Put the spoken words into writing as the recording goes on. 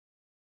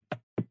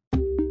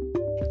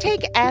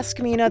Take Ask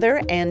Me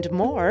Another and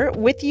more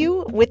with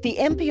you with the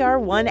NPR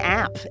One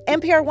app.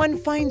 NPR One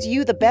finds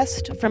you the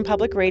best from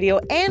public radio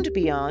and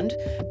beyond,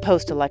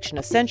 post-election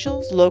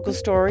essentials, local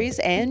stories,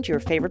 and your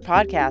favorite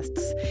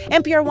podcasts.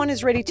 NPR One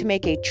is ready to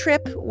make a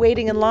trip,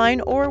 waiting in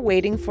line, or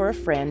waiting for a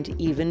friend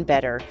even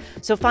better.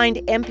 So find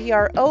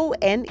NPR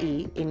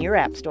ONE in your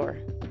app store.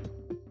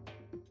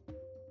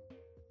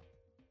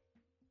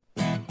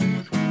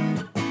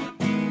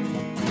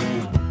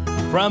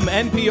 From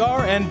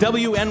NPR and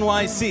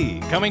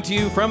WNYC, coming to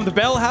you from the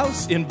Bell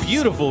House in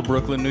beautiful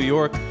Brooklyn, New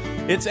York,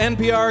 it's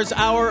NPR's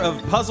hour of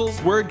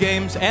puzzles, word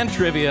games, and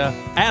trivia.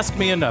 Ask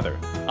Me Another.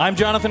 I'm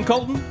Jonathan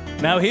Colton.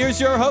 Now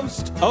here's your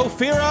host,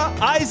 Ophira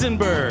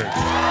Eisenberg.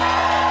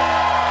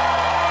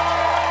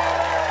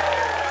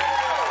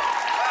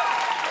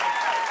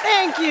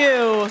 Thank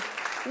you.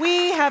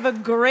 We have a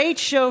great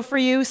show for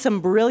you.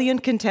 Some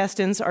brilliant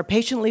contestants are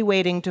patiently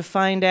waiting to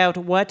find out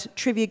what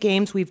trivia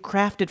games we've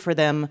crafted for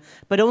them.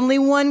 But only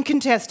one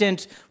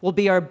contestant will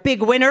be our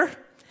big winner.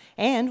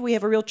 And we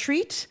have a real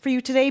treat for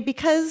you today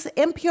because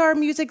NPR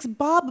Music's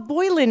Bob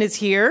Boilen is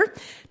here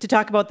to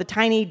talk about the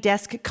Tiny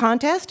Desk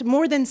contest.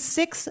 More than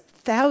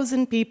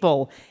 6,000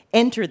 people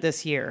entered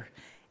this year.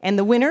 And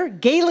the winner,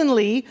 Galen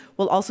Lee,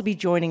 will also be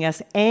joining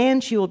us,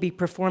 and she will be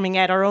performing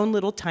at our own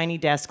little Tiny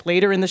Desk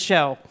later in the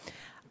show.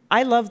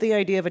 I love the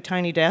idea of a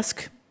tiny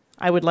desk.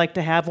 I would like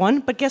to have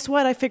one, but guess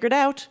what? I figured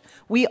out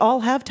we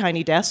all have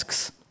tiny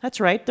desks. That's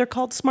right, they're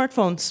called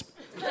smartphones.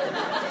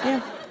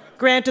 Yeah.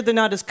 Granted, they're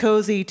not as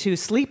cozy to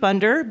sleep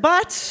under,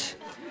 but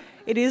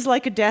it is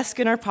like a desk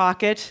in our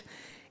pocket.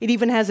 It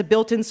even has a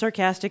built-in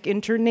sarcastic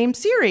intern named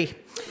Siri.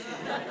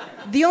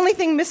 The only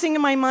thing missing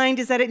in my mind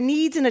is that it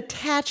needs an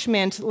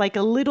attachment like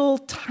a little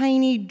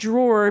tiny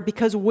drawer,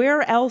 because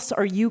where else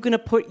are you going to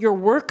put your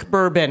work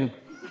bourbon?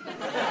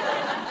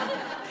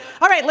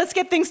 All right, let's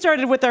get things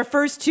started with our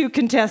first two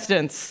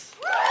contestants.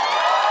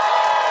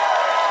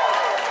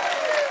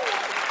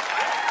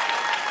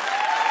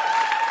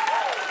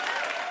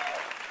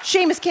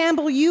 Seamus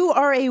Campbell, you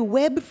are a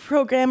web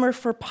programmer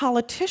for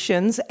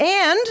politicians,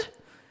 and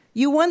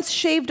you once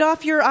shaved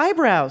off your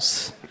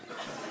eyebrows.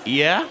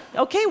 Yeah?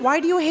 Okay,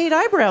 why do you hate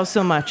eyebrows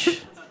so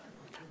much?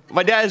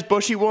 My dad has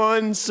bushy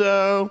ones,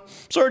 so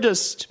sort of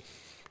just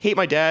hate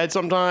my dad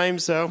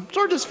sometimes, so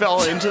sort of just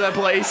fell into that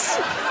place.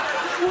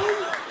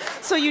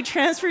 So you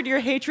transferred your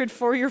hatred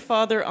for your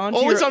father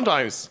Only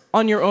sometimes.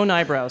 On your own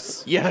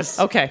eyebrows? Yes.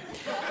 Okay.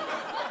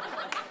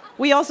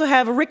 We also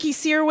have Ricky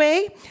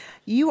Searway.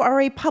 You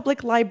are a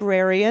public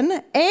librarian,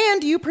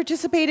 and you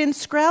participate in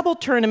Scrabble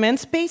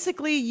tournaments.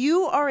 Basically,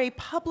 you are a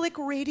public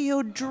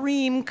radio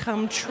dream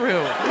come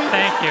true.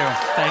 Thank you.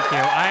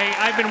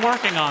 I've been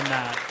working on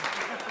that.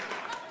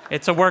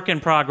 It's a work in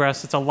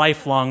progress. It's a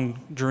lifelong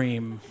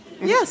dream.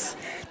 Yes.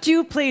 Do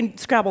you play in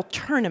Scrabble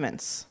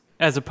tournaments?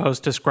 As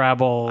opposed to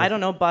Scrabble. I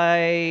don't know,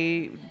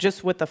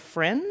 just with a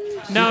friend?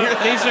 No,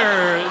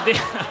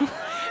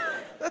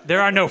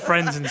 there are no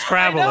friends in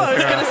Scrabble. I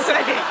was going to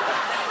say.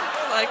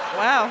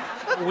 Wow.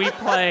 We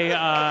play,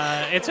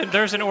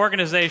 there's an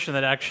organization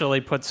that actually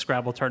puts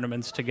Scrabble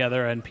tournaments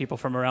together, and people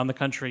from around the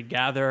country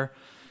gather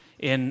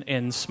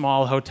in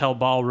small hotel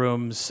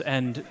ballrooms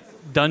and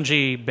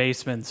dungy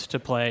basements to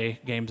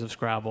play games of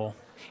Scrabble.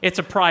 It's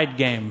a pride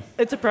game.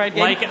 It's a pride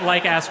game?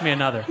 Like Ask Me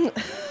Another.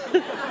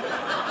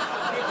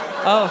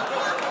 Oh,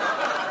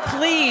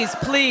 please,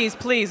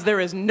 there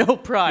is no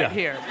pride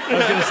here. I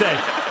was going to say,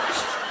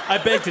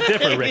 I beg to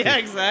differ, Ricky. Yeah,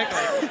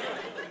 exactly.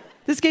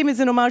 This game is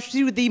an homage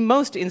to the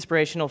most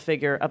inspirational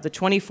figure of the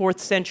 24th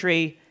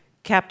century,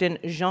 Captain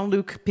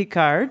Jean-Luc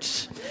Picard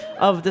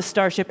of the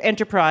Starship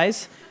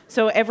Enterprise.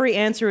 So every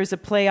answer is a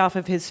play off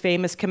of his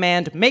famous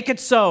command, "Make it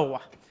so."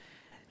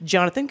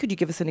 Jonathan, could you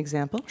give us an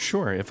example?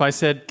 Sure. If I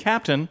said,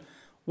 Captain,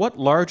 what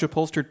large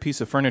upholstered piece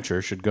of furniture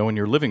should go in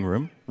your living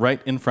room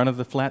right in front of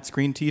the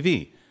flat-screen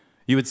TV?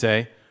 You would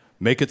say,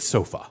 make it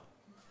sofa.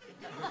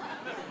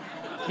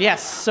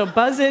 Yes, so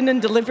buzz in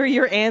and deliver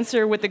your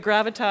answer with the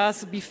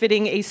gravitas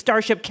befitting a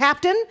starship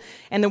captain,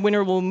 and the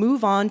winner will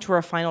move on to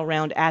our final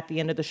round at the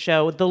end of the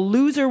show. The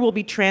loser will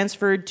be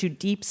transferred to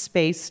Deep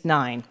Space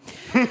Nine.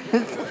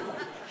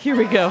 Here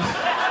we go.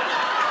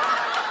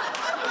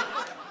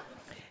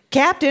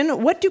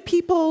 Captain, what do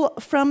people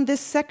from this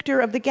sector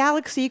of the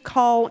galaxy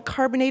call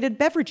carbonated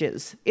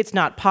beverages? It's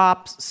not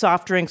pops,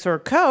 soft drinks, or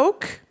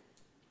Coke.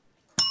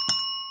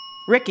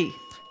 Ricky.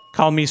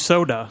 Call me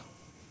soda.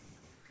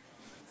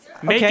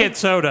 Make it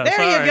soda. There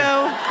Sorry. you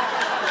go.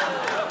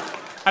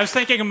 I was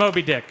thinking of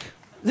Moby Dick.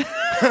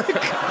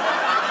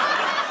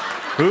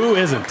 Who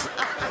isn't?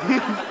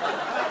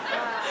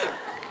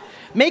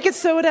 Make it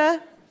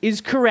soda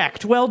is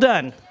correct. Well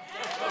done.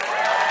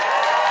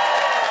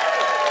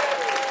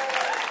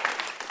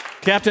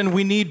 Captain,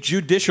 we need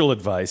judicial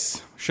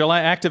advice. Shall I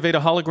activate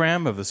a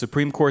hologram of the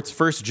Supreme Court's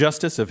first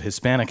justice of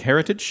Hispanic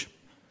heritage?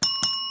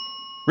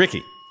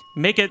 Ricky.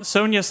 Make it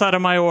Sonia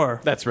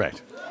Sotomayor. That's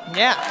right.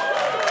 Yeah.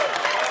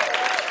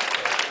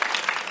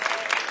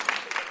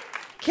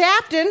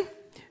 Captain,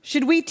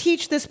 Should we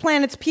teach this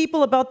planet's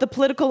people about the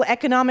political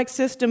economic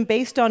system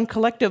based on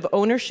collective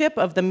ownership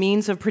of the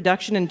means of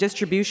production and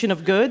distribution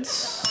of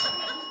goods?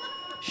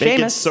 Make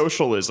it Seamus.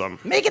 socialism.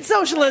 Make it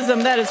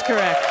socialism. That is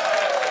correct.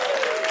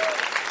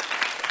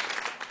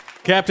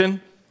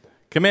 Captain,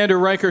 Commander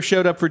Riker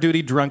showed up for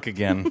duty drunk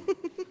again.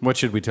 What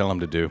should we tell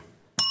him to do?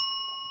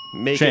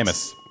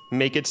 Seamus.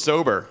 Make it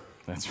sober.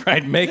 That's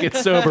right. Make it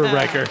sober,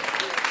 Riker.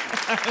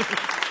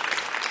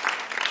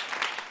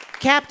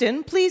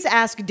 Captain, please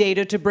ask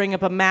Data to bring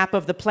up a map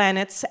of the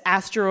planets,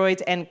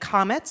 asteroids, and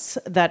comets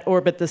that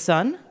orbit the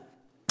sun.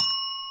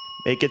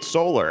 Make it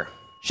solar.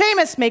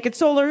 Seamus, make it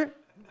solar.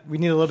 We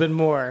need a little bit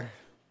more.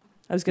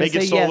 I was going Make to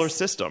say it solar yes.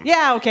 system.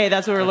 Yeah, okay,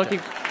 that's what we're looking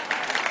for.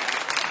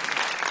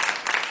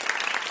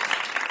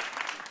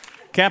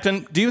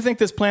 Captain, do you think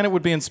this planet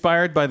would be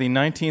inspired by the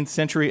 19th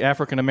century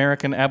African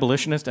American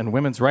abolitionist and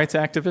women's rights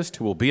activist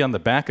who will be on the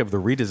back of the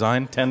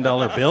redesigned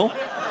 $10 bill?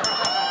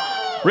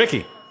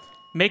 Ricky.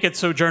 Make it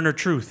Sojourner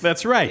Truth.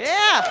 That's right.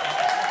 Yeah.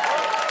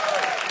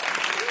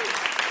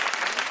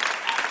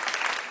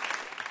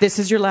 This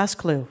is your last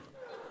clue.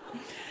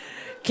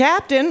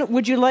 Captain,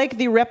 would you like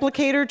the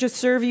replicator to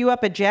serve you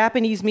up a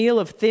Japanese meal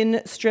of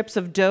thin strips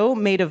of dough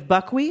made of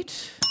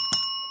buckwheat?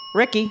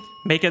 Ricky.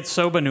 Make it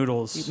soba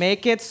noodles.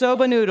 Make it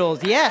soba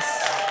noodles.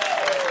 Yes.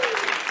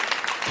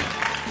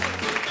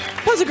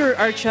 Puziger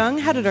Archung,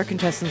 how did our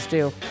contestants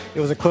do? It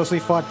was a closely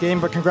fought game,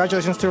 but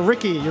congratulations to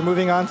Ricky. You're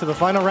moving on to the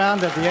final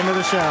round at the end of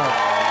the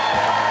show.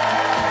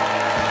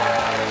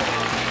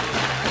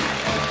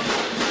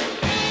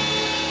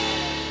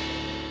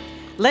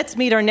 Let's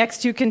meet our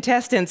next two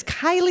contestants.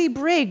 Kylie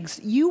Briggs,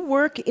 you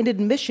work in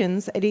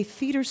admissions at a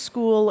theater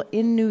school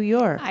in New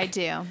York. I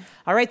do.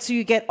 All right, so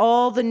you get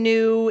all the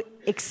new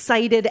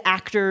excited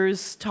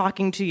actors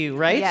talking to you,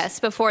 right?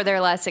 Yes, before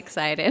they're less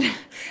excited.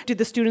 Did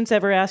the students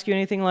ever ask you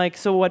anything like,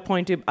 so at what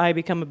point did I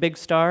become a big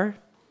star?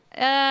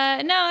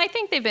 No, I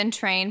think they've been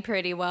trained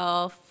pretty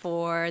well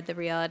for the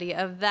reality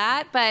of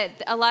that. But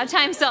a lot of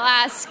times they'll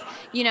ask,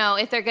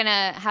 if they're going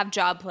to have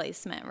job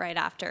placement right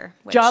after.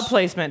 Job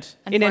placement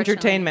in unfortunately,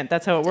 entertainment.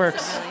 That's how it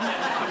works. doesn't really-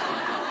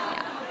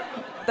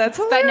 That's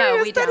hilarious. But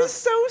no, we That don't. is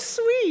so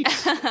sweet.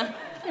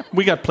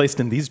 We got placed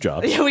in these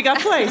jobs. Yeah, we got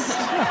placed.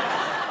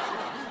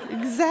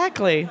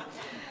 Exactly.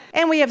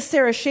 And we have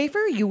Sarah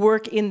Schaefer. You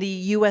work in the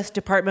U.S.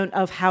 Department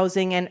of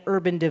Housing and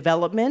Urban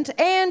Development,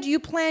 and you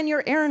plan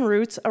your errand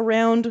routes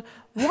around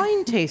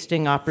wine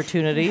tasting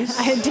opportunities.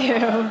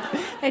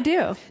 I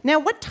do. Now,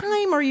 what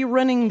time are you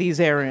running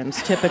these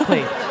errands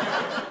typically?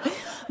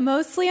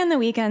 Mostly on the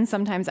weekends,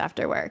 sometimes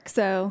after work.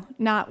 So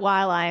not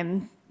while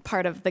I'm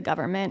part of the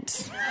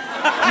government.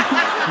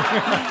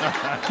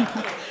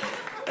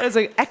 That's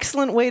an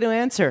excellent way to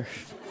answer.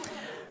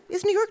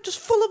 Is New York just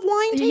full of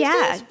wine tastings?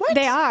 Yeah, What?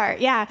 they are.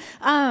 Yeah.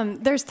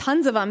 There's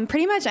tons of them.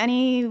 Pretty much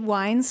any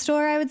wine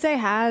store, I would say,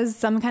 has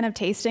some kind of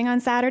tasting on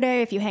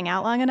Saturday if you hang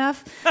out long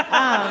enough. Oh,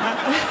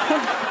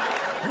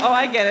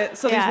 I get it.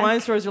 So Yeah. these wine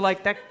stores are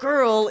like, that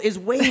girl is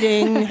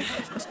waiting.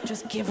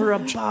 Just give her a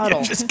bottle.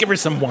 Yeah, just give her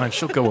some wine.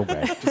 She'll go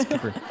away. Just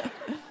give her.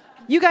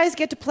 You guys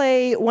get to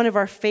play one of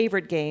our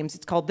favorite games.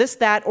 It's called This,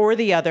 That, or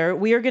the Other.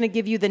 We are going to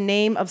give you the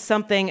name of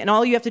something, and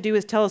all you have to do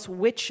is tell us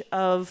which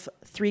of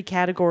 3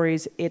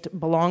 categories it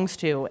belongs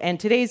to. And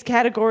today's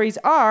categories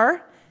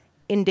are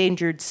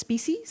endangered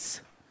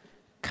species,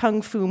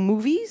 kung fu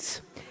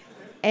movies,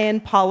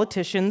 and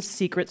politicians'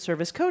 Secret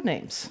Service code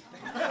names.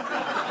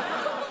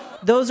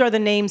 Those are the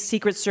names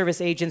Secret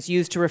Service agents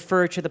use to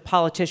refer to the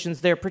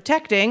politicians they're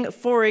protecting.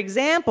 For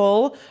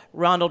example,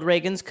 Ronald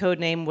Reagan's code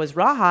name was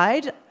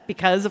Rawhide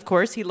because, of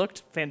course, he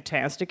looked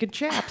fantastic in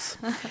chaps.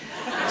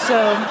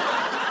 So,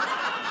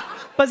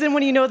 buzz in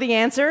when you know the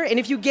answer, and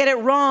if you get it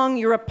wrong,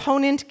 your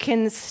opponent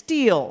can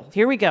steal.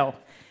 Here we go.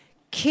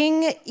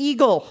 King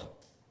Eagle.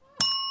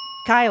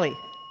 Kylie.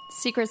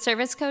 Secret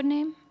Service code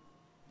name?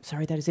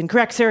 Sorry, that is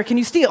incorrect. Sarah, can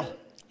you steal?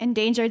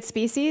 Endangered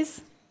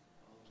species?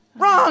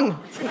 Wrong!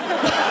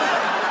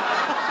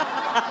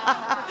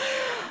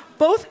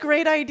 Both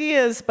great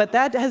ideas, but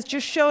that has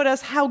just showed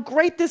us how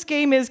great this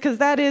game is because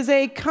that is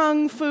a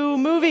kung fu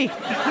movie.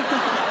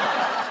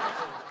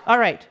 All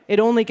right, it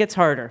only gets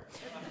harder.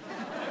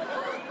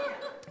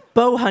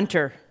 Bow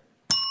hunter.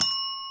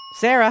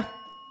 Sarah.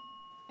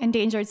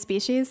 Endangered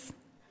species?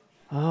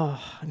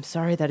 I'm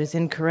sorry, that is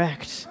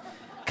incorrect.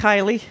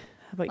 Kylie.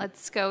 How about you?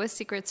 Let's go with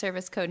Secret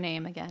Service code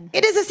name again.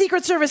 It is a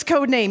Secret Service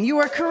code name. You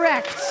are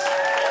correct.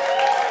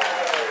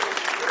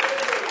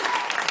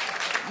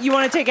 You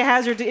want to take a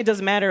hazard? It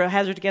doesn't matter. A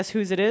hazard to guess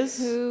whose it is?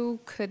 Who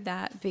could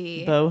that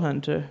be? Bow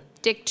hunter.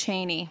 Dick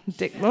Cheney.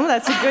 Well,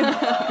 that's a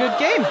good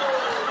game.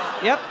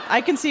 Yep,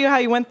 I can see how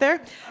you went there.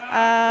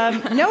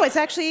 No, it's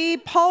actually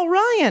Paul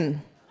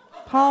Ryan.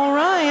 Paul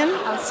Ryan,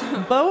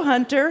 Awesome. bow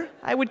hunter.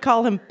 I would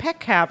call him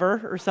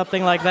peck-haver or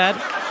something like that.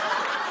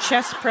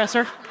 Chest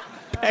presser.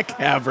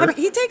 Peck-haver. I mean,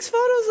 he takes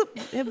photos.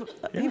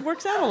 He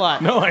works out a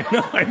lot. No,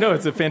 I know.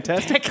 It's a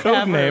fantastic code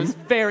Peck-haver name. is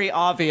very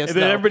obvious, And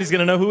then though. everybody's going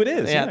to know who it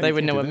is. Yeah, they you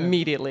would can't know do that.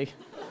 immediately.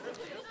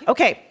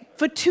 Okay,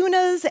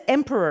 Fortuna's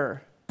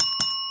Emperor.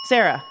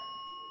 Sarah.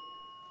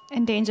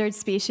 Endangered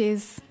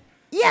species?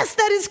 Yes,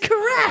 that is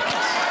correct.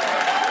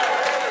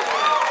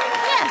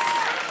 Yes.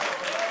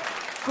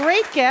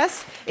 Great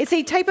guess. It's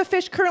a type of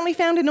fish currently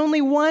found in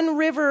only one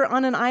river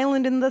on an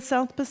island in the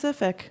South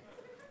Pacific.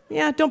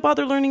 Yeah, don't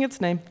bother learning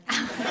its name.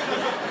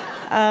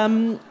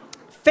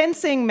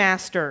 Fencing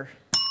master.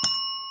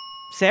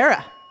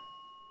 Sarah.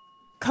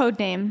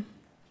 Codename.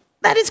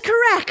 That is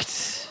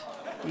correct.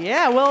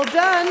 Yeah, well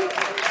done.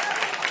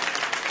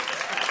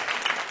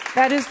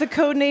 That is the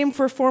code name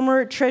for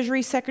former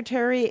Treasury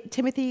Secretary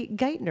Timothy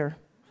Geithner.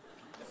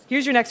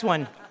 Here's your next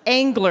one.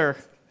 Angler.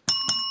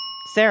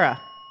 Sarah.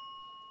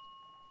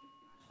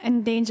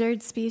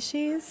 Endangered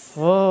species.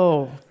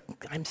 Whoa.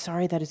 I'm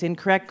sorry, that is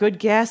incorrect. Good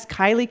guess.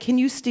 Kylie, can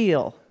you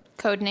steal?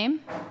 Codename.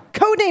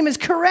 Codename is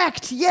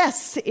correct.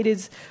 Yes, it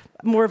is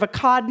more of a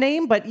cod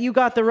name, but you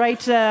got the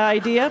right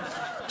idea.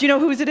 Do you know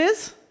whose it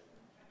is?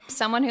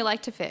 Someone who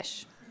liked to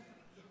fish.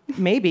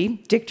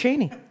 Maybe Dick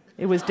Cheney.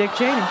 It was Dick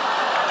Cheney.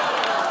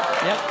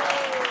 Yep.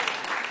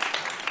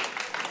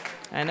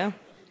 I know.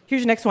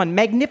 Here's your next one.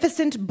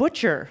 Magnificent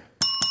butcher.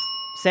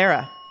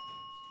 Sarah.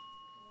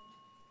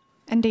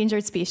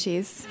 Endangered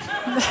species.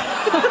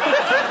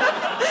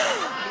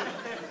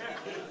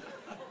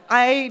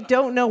 I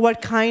don't know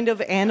what kind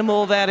of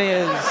animal that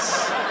is.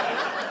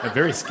 A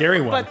very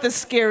scary one. But the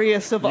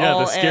scariest of all Yeah,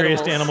 the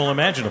scariest animals. animal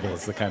imaginable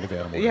is the kind of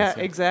animal. it Yeah, is.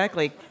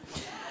 exactly.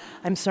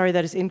 I'm sorry,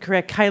 that is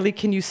incorrect. Kylie,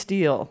 can you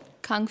steal?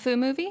 Kung Fu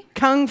movie.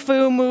 Kung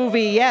Fu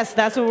movie. Yes,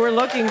 that's what we're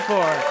looking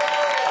for.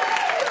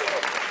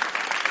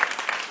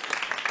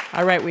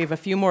 All right, we have a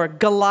few more.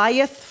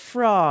 Goliath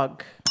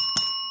frog.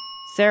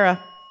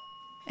 Sarah.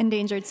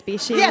 Endangered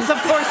species. Yes,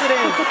 of course it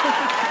is.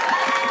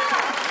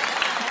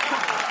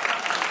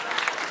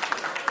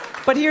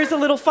 But here's a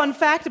little fun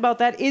fact about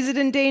that. Is it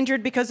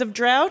endangered because of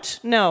drought?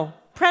 No.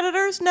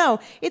 Predators? No.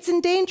 It's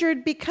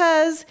endangered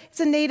because it's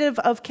a native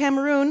of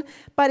Cameroon,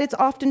 but it's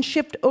often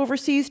shipped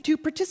overseas to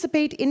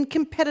participate in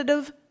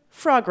competitive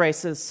frog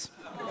races.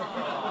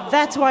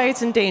 That's why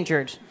it's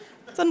endangered.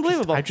 It's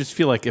unbelievable. I just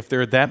feel like if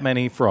there are that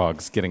many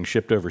frogs getting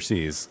shipped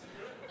overseas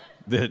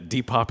that it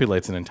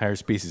depopulates an entire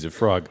species of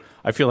frog,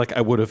 I feel like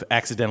I would have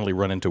accidentally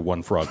run into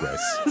one frog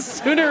race.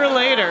 Sooner or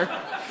later.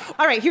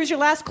 All right, here's your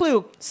last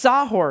clue.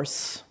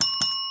 Sawhorse.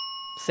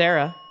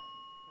 Sarah.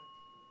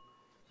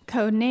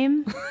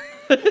 Codename.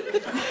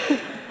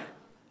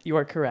 You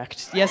are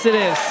correct. Yes, it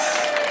is.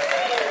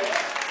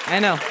 I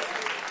know.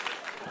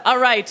 All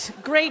right,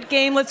 great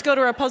game. Let's go to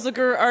our puzzle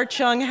guru, Art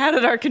Chung. How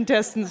did our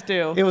contestants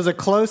do? It was a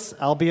close,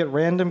 albeit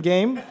random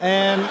game.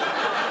 And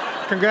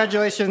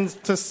congratulations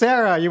to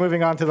Sarah. You're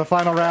moving on to the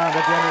final round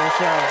at the end of the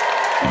show.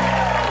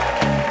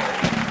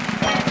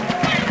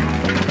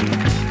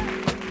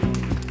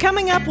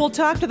 Coming up, we'll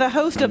talk to the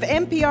host of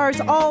NPR's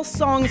All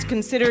Songs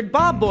Considered,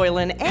 Bob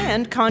Boilen,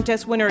 and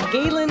contest winner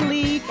Galen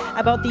Lee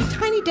about the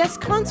Tiny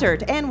Desk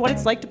concert and what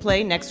it's like to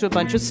play next to a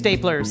bunch of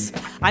staplers.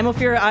 I'm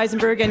Ophira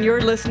Eisenberg, and you're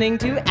listening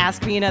to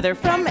Ask Me Another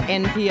from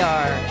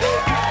NPR.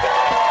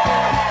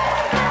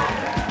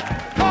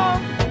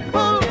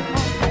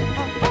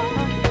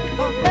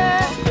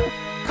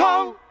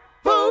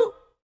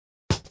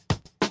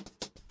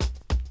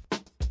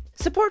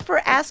 Support for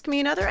Ask Me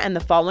Another and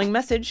the following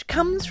message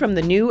comes from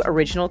the new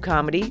original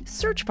comedy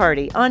Search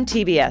Party on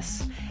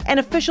TBS. An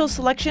official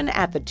selection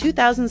at the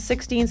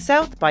 2016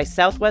 South by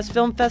Southwest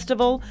Film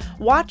Festival.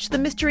 Watch the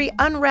mystery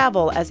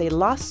unravel as a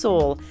lost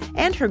soul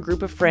and her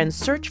group of friends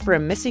search for a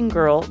missing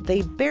girl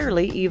they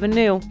barely even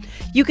knew.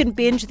 You can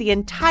binge the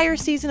entire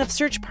season of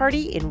Search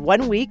Party in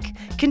 1 week,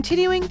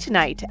 continuing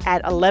tonight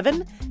at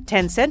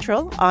 11/10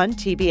 Central on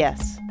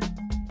TBS.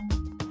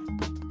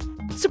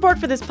 Support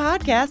for this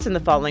podcast and the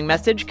following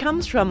message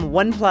comes from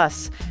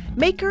OnePlus,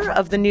 maker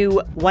of the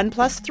new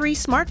OnePlus 3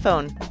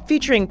 smartphone,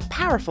 featuring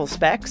powerful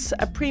specs,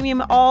 a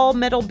premium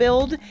all-metal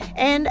build,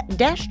 and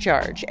Dash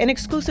Charge, an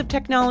exclusive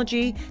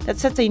technology that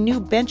sets a new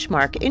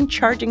benchmark in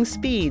charging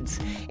speeds.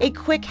 A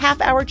quick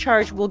half-hour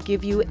charge will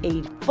give you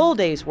a full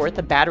day's worth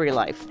of battery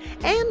life,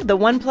 and the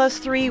OnePlus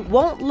 3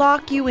 won't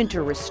lock you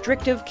into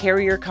restrictive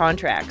carrier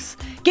contracts.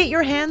 Get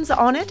your hands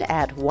on it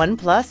at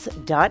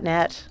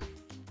oneplus.net.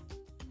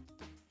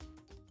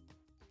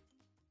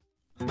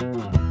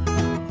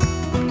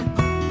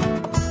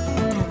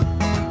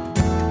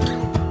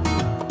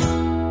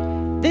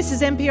 This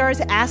is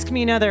NPR's Ask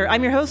Me Another.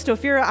 I'm your host,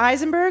 Ophira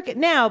Eisenberg.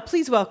 Now,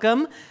 please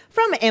welcome,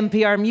 from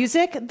NPR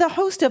Music, the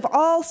host of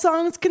All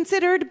Songs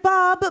Considered,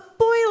 Bob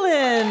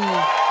Boilen.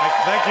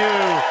 Thank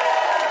you.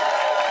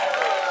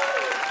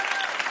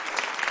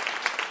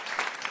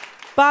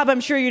 Bob, I'm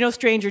sure you're no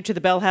stranger to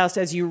the Bell House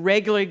as you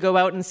regularly go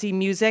out and see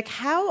music.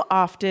 How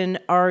often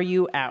are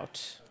you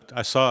out?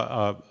 I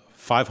saw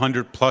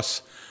 500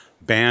 plus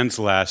bands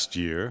last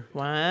year.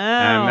 Wow.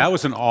 And that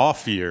was an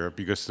off year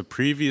because the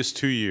previous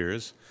 2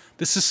 years,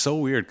 this is so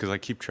weird because I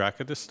keep track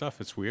of this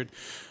stuff. It's weird.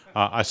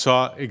 I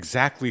saw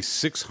exactly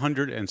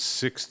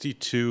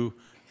 662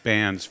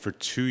 bands for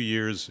 2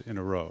 years in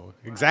a row.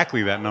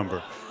 Exactly that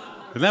number.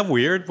 Isn't that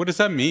weird? What does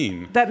that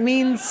mean? That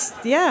means,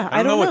 yeah,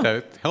 I don't know. What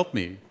that, help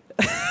me.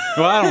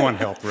 Well, I don't want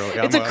help, really.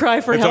 It's a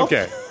cry for help.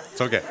 It's okay.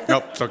 It's okay.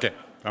 Nope, it's okay.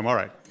 I'm all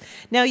right.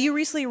 Now, you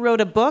recently wrote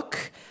a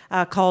book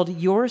called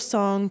Your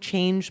Song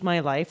Changed My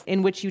Life,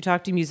 in which you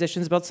talk to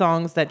musicians about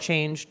songs that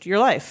changed your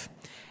life.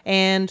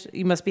 And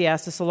you must be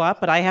asked this a lot,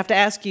 but I have to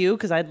ask you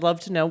because I'd love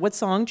to know what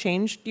song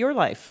changed your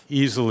life.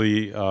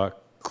 Easily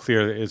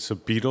clear, it's the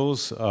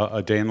Beatles,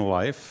 A Day in the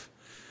Life.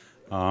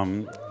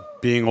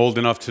 Being old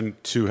enough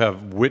to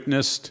have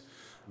witnessed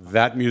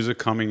that music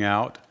coming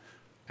out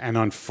and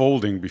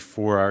unfolding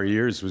before our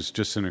ears was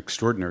just an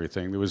extraordinary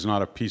thing. There was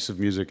not a piece of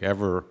music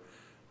ever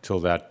till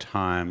that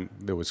time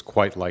that was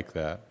quite like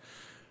that.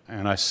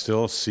 And I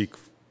still seek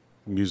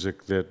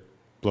music that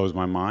blows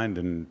my mind,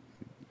 and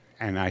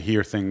I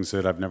hear things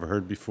that I've never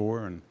heard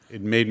before. And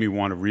it made me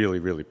want to really,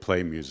 really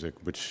play music,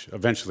 which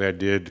eventually I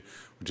did,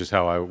 which is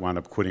how I wound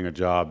up quitting a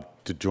job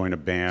to join a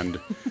band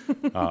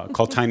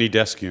called Tiny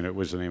Desk Unit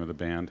was the name of the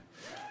band.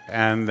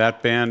 And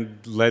that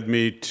band led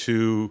me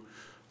to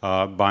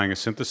buying a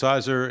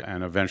synthesizer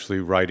and eventually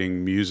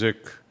writing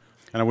music.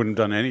 And I wouldn't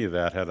have done any of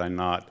that had I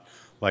not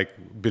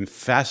been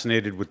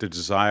fascinated with the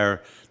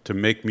desire to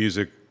make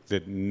music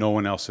that no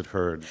one else had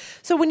heard.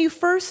 So when you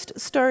first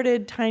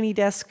started Tiny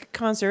Desk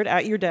Concert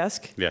at your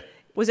desk,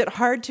 was it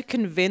hard to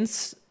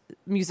convince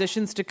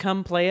musicians to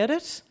come play at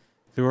it?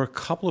 There were a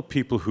couple of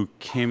people who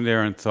came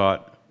there and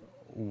thought,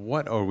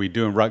 what are we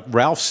doing?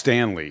 Ralph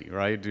Stanley,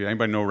 right? Did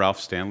anybody know Ralph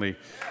Stanley?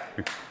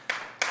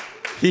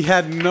 He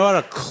had not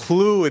a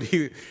clue.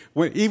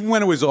 Even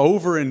when it was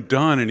over and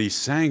done and he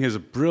sang his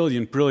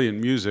brilliant, brilliant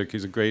music,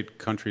 he's a great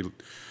country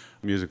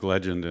music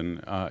legend,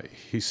 and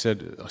he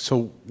said,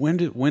 so when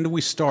do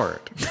we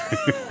start?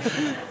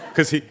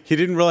 Because he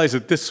didn't realize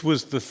that this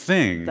was the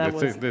thing,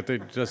 that they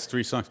just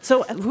 3 songs.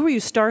 So who were you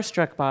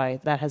starstruck by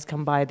that has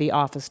come by the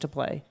office to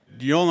play?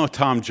 You all know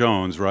Tom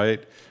Jones,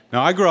 right?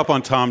 Now, I grew up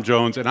on Tom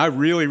Jones, and I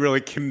really, really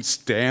couldn't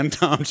stand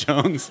Tom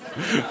Jones.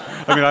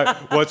 I mean,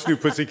 What's New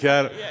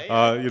Pussycat,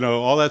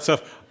 all that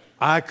stuff.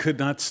 I could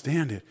not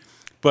stand it.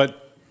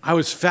 But I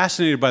was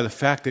fascinated by the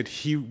fact that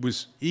he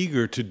was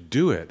eager to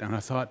do it. And I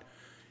thought,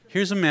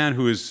 here's a man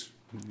who was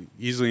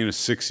easily in his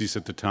 60s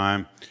at the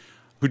time,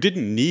 who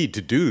didn't need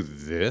to do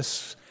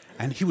this,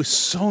 and he was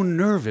so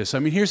nervous. I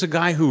mean, here's a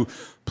guy who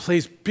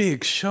plays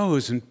big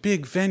shows and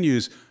big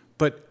venues,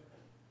 but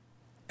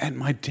at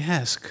my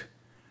desk,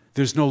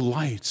 there's no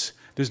lights,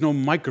 there's no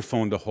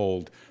microphone to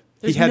hold.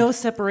 There's no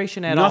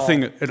separation at all.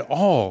 Nothing at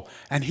all.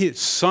 And his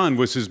son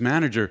was his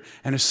manager,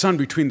 and his son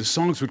between the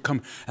songs would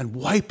come and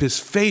wipe his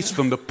face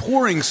from the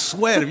pouring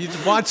sweat. If you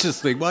just watch this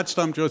thing, watch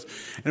Tom Jones,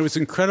 and it was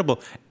incredible.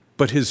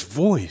 But his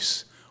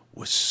voice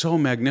was so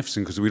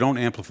magnificent because we don't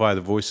amplify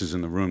the voices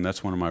in the room.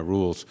 That's one of my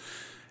rules.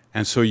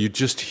 And so you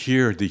just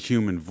hear the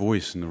human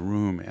voice in the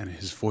room, and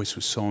his voice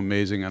was so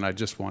amazing, and I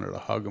just wanted to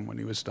hug him when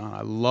he was done.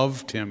 I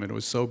loved him, and it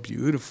was so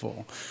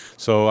beautiful.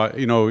 So,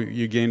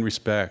 you gain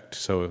respect.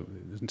 So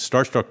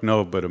starstruck,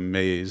 no, but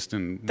amazed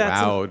and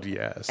wowed,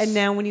 yes. And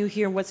now when you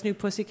hear What's New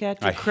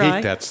Pussycat, you I cry?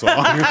 hate that song.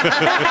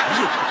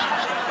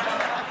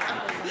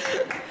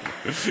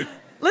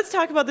 Let's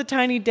talk about the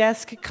Tiny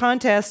Desk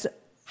contest.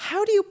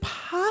 How do you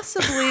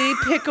possibly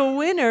pick a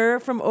winner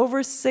from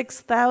over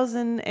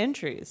 6,000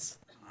 entries?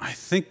 I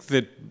think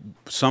that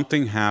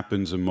something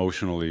happens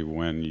emotionally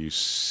when you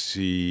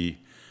see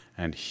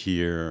and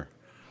hear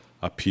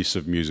a piece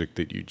of music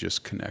that you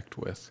just connect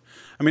with.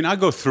 I mean, I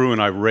go through and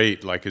I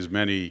rate as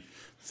many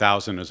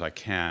thousand as I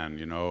can,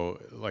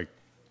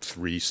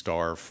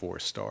 3-star,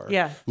 4-star.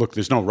 Yeah. Look,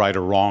 there's no right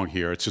or wrong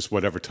here. It's just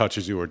whatever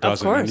touches you or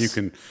doesn't. Of course.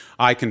 And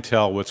I can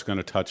tell what's going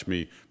to touch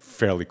me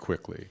fairly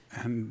quickly.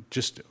 And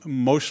just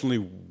emotionally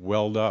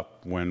welled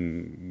up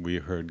when we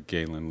heard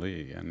Galen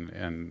Lee.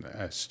 And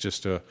it's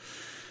just a...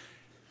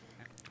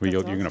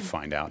 You're going to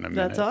find out in a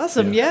minute. That's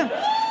awesome, yeah.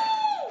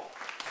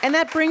 And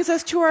that brings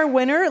us to our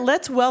winner.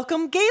 Let's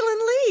welcome Galen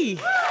Lee.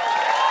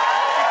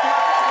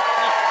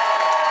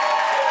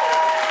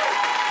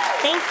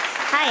 Thanks.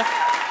 Hi.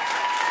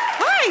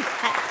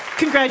 Hi.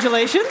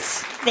 Congratulations.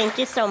 Thank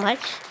you so much.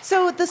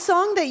 So the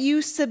song that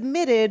you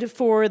submitted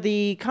for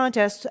the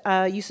contest,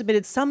 you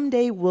submitted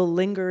Someday We'll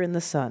Linger in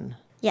the Sun.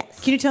 Yes.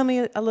 Can you tell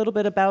me a little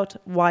bit about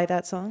why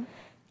that song?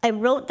 I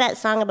wrote that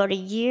song about a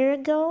year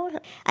ago.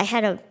 I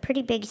had a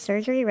pretty big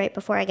surgery right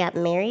before I got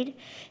married.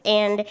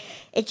 And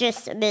it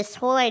just, this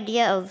whole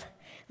idea of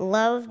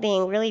love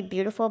being really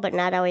beautiful but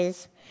not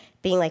always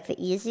being the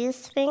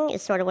easiest thing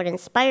is sort of what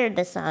inspired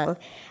the song.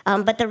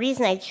 But the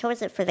reason I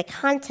chose it for the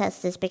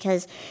contest is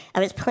because I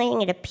was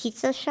playing at a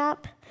pizza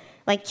shop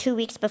 2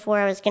 weeks before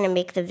I was going to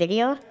make the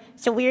video.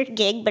 It's a weird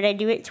gig, but I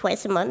do it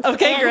twice a month.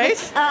 Okay,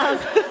 great.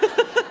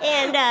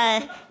 And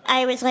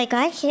I was like,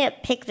 I can't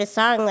pick the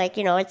song.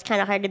 It's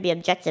kind of hard to be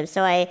objective.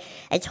 So I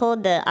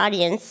told the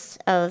audience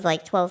of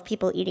 12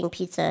 people eating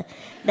pizza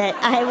that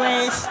I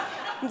was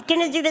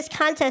going to do this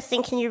contest,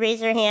 and can you raise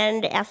your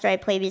hand after I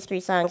play these 3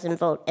 songs and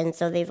vote? And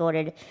so they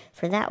voted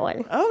for that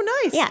one.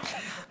 Oh, nice.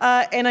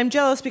 Yeah. And I'm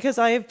jealous because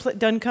I have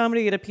done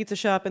comedy at a pizza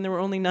shop, and there were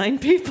only 9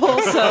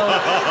 people. So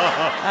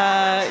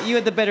you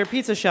had the better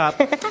pizza shop.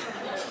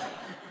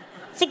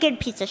 It's a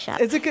good pizza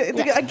shop. A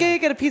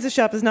gig at a pizza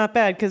shop is not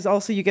bad because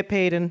also you get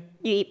paid and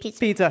you eat pizza.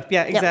 Pizza,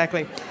 yeah,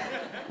 exactly.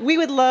 We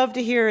would love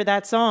to hear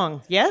that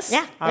song. Yes?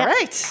 Yeah. All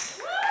right.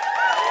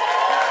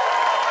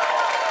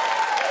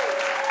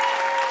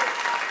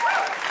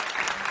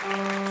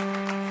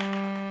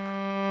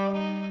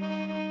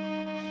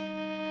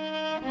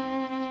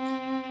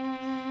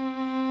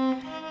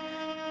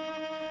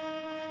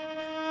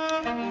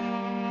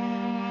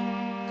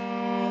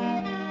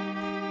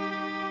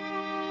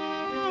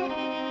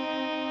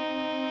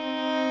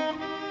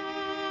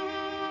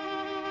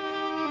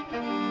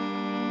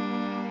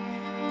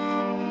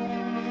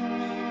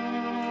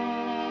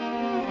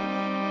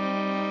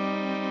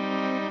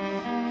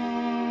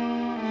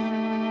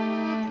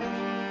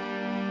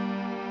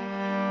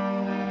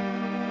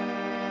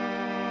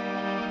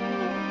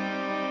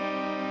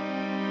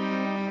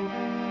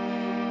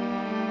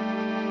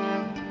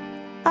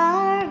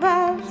 Our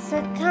love's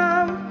a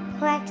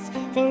complex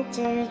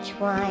vintage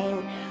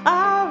wine,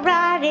 all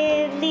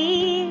rotted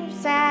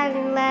leaves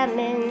and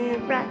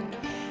lemon rock.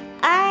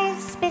 I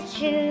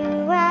spit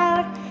you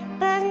out,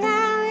 but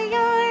now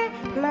you're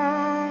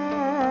mine.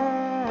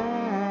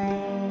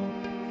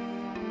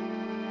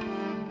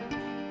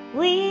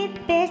 We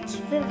bit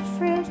the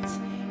fruit,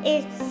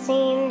 it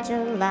seemed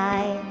a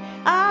lie.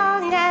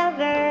 I'll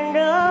never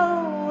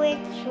know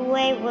which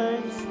way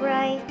was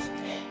right.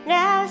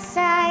 Now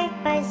side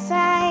by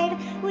side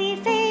we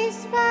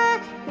face the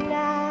night,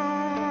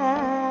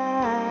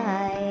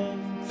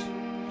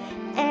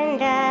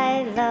 and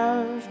I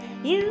love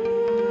you.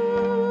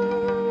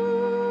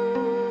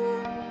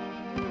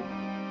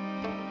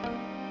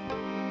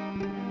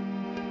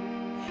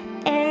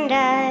 And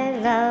I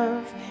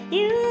love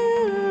you.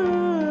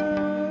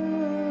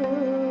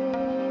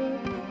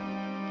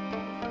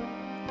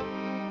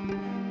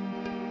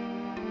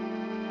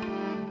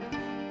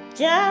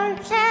 Don't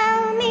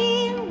tell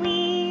me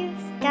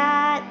we've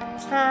got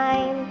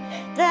time.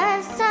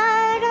 The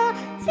subtle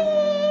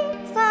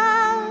thief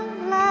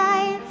of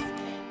life,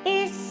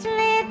 it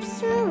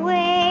slips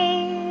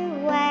away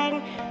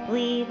when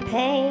we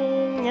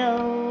pay no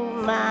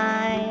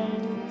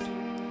mind.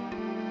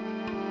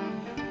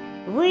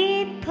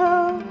 We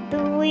pulled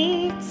the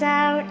weeds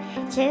out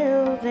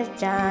till the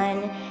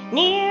dawn,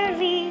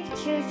 nearly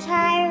too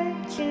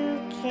tired to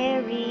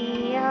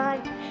carry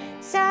on.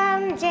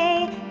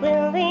 Someday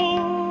we'll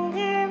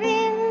linger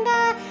in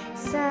the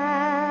sun,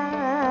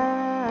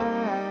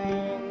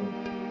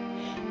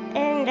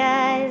 and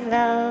I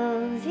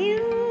love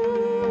you.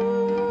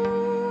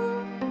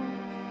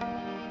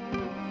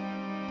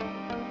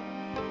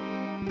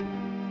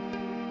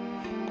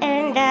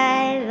 And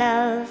I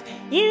love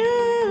you.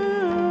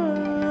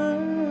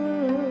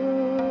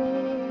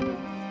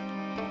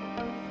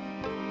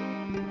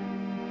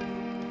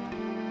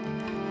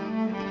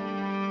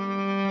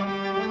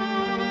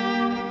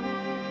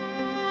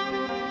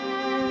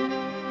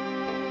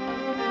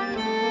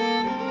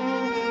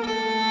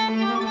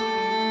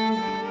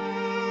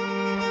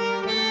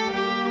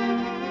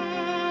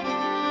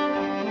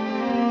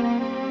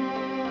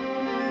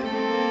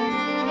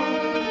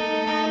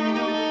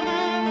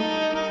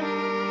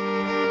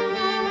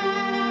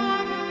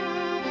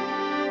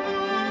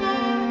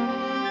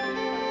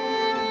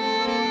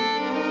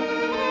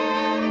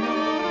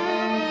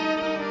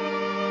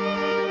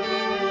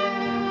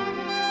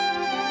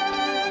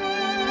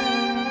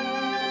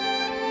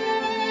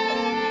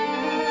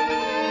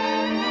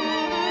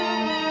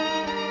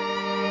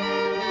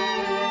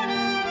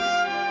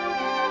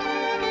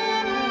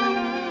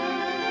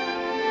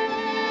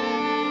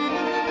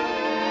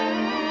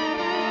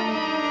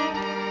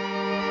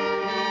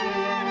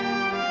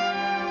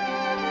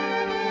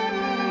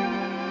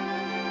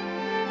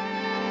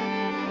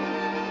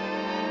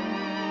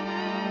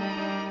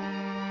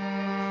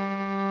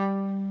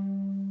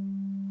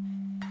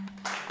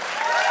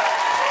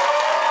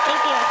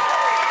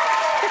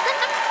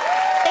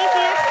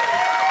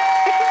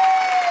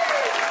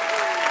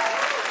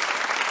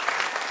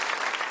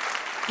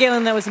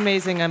 Galen, that was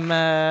amazing. I'm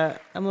a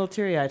little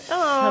teary-eyed.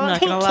 Oh, I'm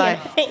not gonna lie.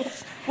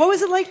 Thanks. What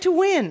was it like to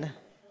win?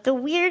 The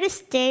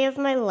weirdest day of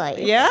my life.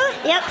 Yeah?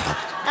 Yep.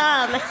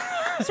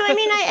 So I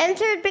mean, I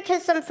entered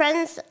because some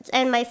friends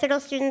and my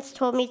fiddle students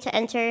told me to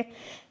enter.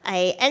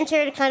 I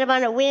entered kind of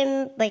on a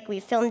whim, like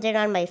we filmed it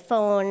on my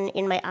phone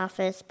in my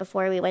office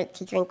before we went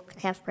to drink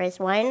half-price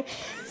wine.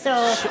 So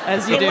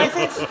as you do.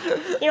 Wasn't,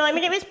 I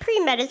mean, it was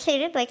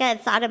premeditated, like I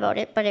had thought about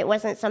it, but it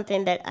wasn't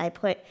something that I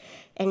put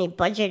any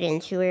budget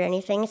into or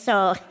anything.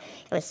 So it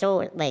was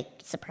so like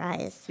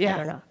surprise. Yeah. I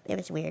don't know. It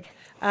was weird.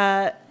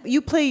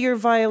 You play your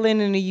violin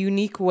in a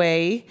unique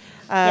way.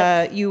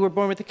 Yep. You were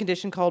born with a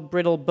condition called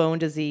brittle bone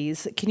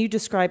disease. Can you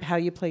describe how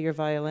you play your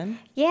violin?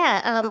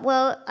 Yeah,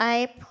 well,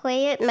 I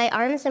play it, my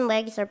arms and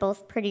legs are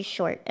both pretty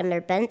short and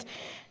they're bent.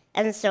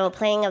 And so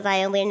playing a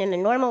violin in a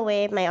normal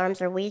way, my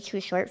arms are way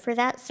too short for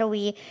that. So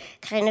we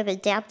kind of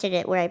adapted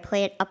it where I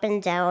play it up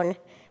and down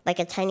like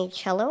a tiny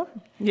cello.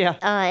 Yeah.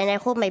 And I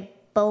hold my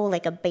bow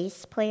like a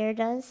bass player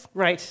does.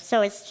 Right.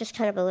 So it's just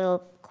kind of a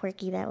little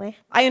quirky that way.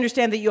 I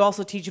understand that you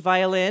also teach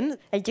violin.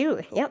 I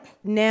do, yep.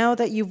 Now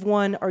that you've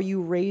won, are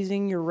you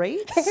raising your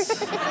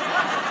rates?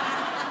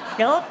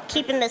 Nope,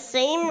 keeping the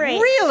same rate.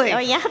 Really? Oh,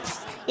 yep.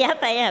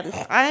 Yep, I am.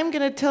 I'm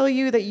going to tell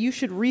you that you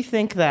should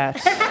rethink that.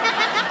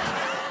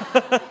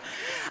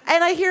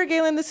 And I hear,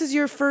 Galen, this is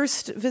your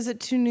first visit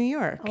to New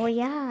York. Oh,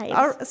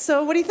 yeah.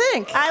 So what do you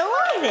think? I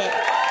love it.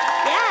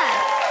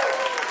 Yeah.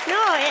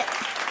 No,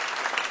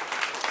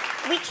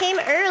 we came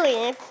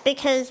early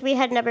because we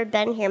had never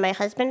been here, my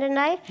husband and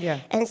I. Yeah.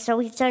 And so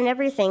we've done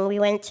everything. We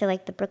went to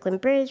like the Brooklyn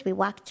Bridge. We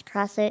walked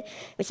across it.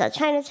 We saw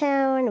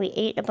Chinatown. We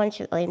ate a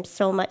bunch of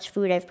so much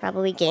food. I've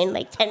probably gained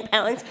like 10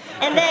 pounds.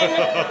 And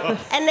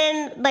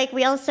then like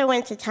we also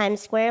went to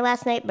Times Square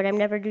last night, but I'm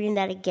never doing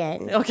that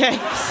again. Okay.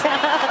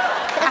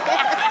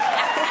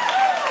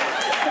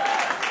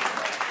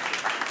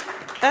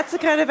 That's the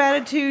kind of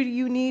attitude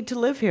you need to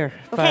live here,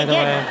 by the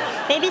way.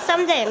 Maybe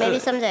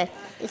someday.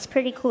 It's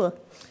pretty cool.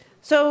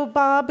 So,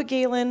 Bob,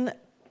 Galen,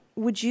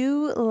 would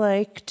you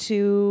like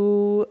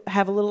to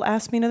have a little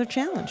Ask Me Another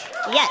challenge?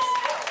 Yes.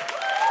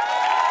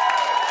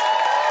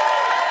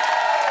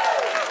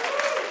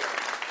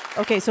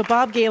 Okay, so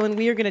Bob, Galen,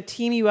 we are going to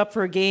team you up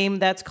for a game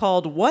that's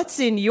called What's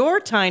in Your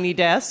Tiny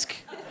Desk?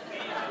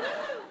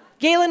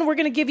 Galen, we're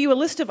going to give you a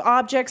list of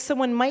objects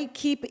someone might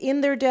keep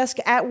in their desk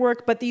at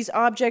work, but these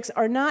objects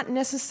are not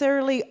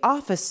necessarily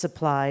office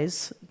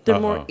supplies. They're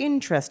more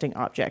interesting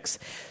objects.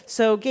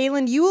 So,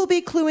 Galen, you will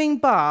be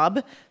cluing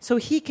Bob so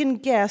he can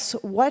guess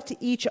what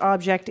each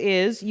object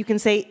is. You can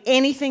say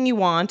anything you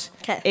want,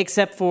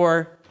 except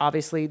for,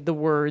 obviously, the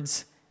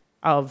words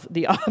of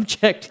the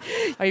object.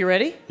 Are you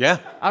ready? Yeah.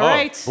 All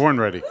right.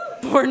 Born ready.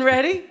 Born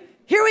ready?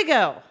 Here we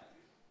go.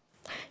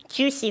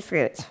 Juicy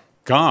fruit.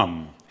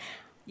 Gum.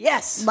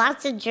 Yes.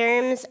 Lots of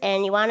germs,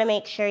 and you want to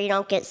make sure you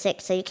don't get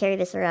sick, so you carry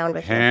this around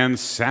with you. Hand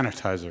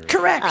sanitizer.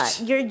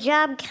 Correct. Your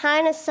job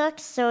kind of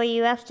sucks, so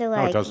you have to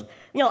No, it doesn't.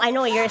 No, I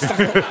know yours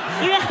doesn't. you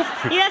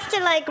have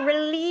to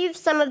relieve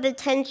some of the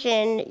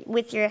tension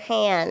with your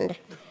hand,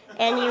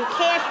 and you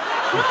can't.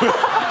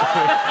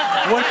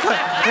 What?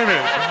 Wait a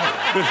minute.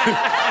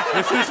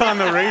 This is on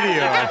the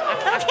radio.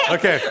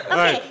 Okay. All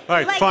right.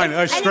 Like, Fine.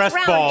 A it's stress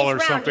round, ball it's or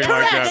round. something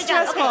Correct. like that.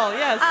 Stress ball,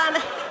 yes.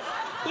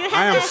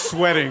 I am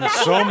sweating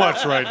so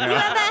much right You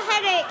have now. a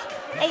headache,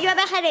 and you have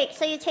a headache,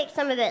 so you take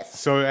some of this.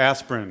 So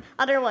aspirin,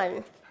 Other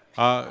one.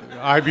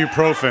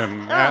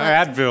 ibuprofen,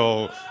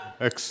 Advil.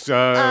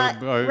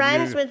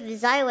 Rhymes with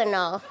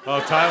Xylenol. Oh,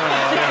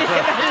 Tylenol. Yeah.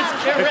 That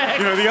is correct.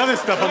 The other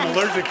stuff I'm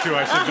allergic to,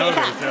 I should know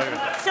this.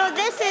 Yeah. So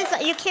this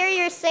is, you carry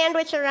your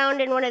sandwich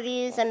around in one of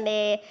these, and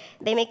they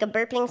make a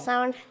burping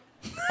sound.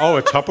 Oh,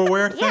 a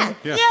Tupperware thing?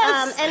 Yeah.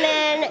 Yes. And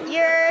then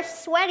you're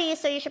sweaty,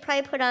 so you should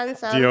probably put on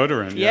some.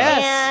 Deodorant.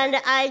 Yes. And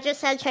I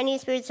just had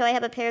Chinese food, so I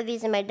have a pair of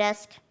these in my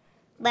desk.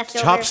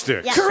 Leftover.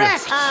 Chopsticks. Yeah.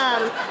 Correct.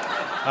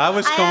 I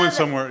was going have-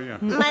 somewhere. Yeah.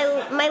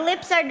 My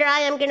lips are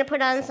dry. I'm gonna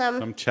put on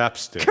some.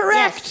 Chapstick.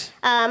 Correct.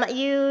 Yes.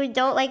 You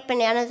don't like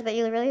bananas, but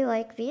you really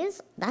like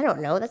these? I don't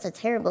know. That's a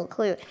terrible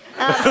clue.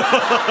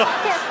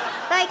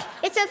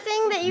 It's a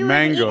thing that you would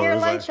eat in your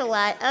Mangoes, lunch a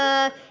lot.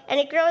 And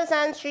it grows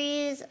on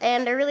trees,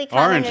 and they're really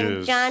common. And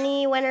Oranges.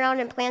 Johnny went around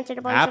and planted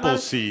a bunch of them. Apple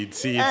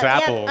seeds, Yep,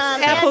 apples.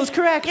 Apples,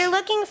 correct. You're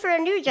looking for a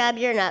new job.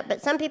 You're not,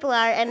 but some people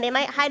are, and they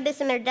might hide this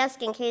in their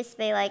desk in case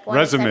they want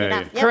to send it Resume.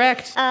 off. Yep.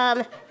 Correct.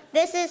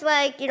 This is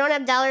you don't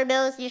have dollar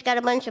bills. You just got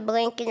a bunch of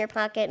blank in your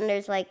pocket, and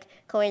there's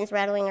coins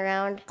rattling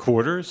around.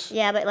 Quarters?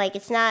 Yeah, but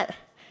it's not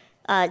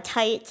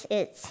tight.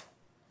 It's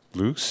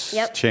Loose?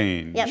 Yep.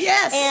 Change. Yep.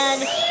 Yes.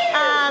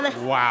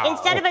 And Wow.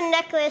 instead of a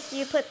necklace,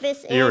 you put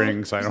this in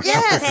Earrings, I don't know.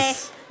 Yes. Okay.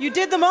 You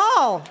did them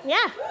all. Yeah.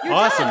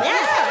 Awesome.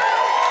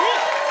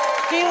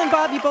 Yeah. Galen and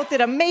Bob, you both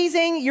did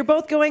amazing. You're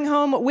both going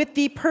home with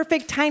the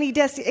perfect tiny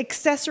desk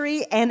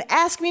accessory and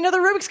Ask Me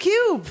Another Rubik's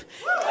Cube.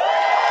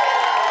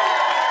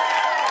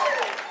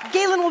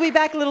 Galen will be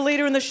back a little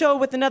later in the show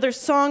with another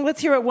song.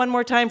 Let's hear it one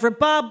more time for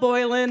Bob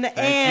Boylan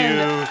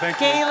and Thank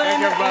you. Galen Thank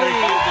you, everybody.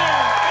 Lee.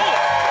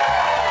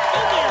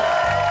 Thank you.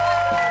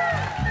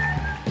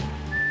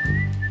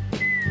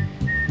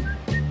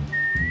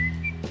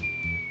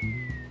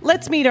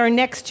 Let's meet our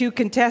next two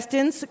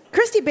contestants.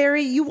 Christy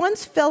Berry, you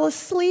once fell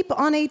asleep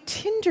on a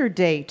Tinder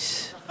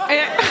date. Wow.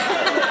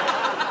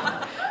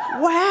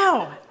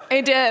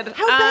 I did.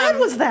 How bad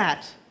was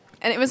that?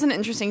 And it was an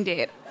interesting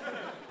date.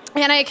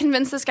 And I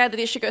convinced this guy that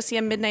he should go see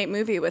a midnight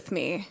movie with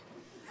me.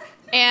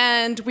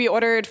 And we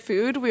ordered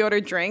food, we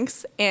ordered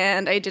drinks,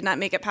 and I did not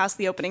make it past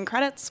the opening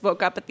credits.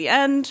 Woke up at the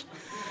end.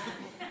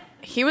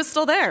 He was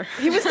still there.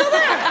 He was still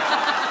there.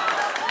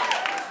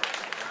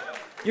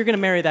 You're going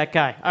to marry that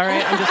guy, all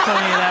right? I'm just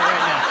telling you that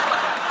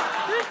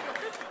right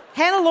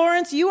now. Hannah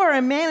Lawrence, you are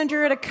a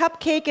manager at a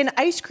cupcake and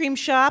ice cream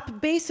shop,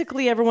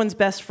 basically everyone's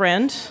best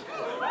friend.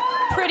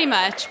 Pretty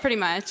much.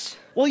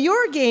 Well,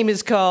 your game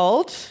is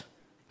called...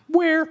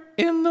 Where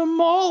in the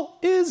mall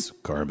is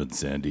Carmen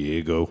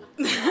Sandiego?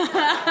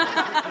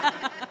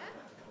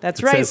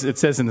 That's right. It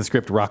says in the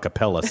script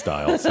rockapella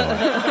style. So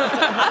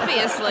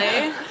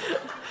Obviously.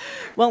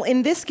 Well,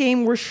 in this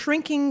game, we're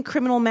shrinking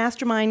criminal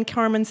mastermind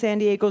Carmen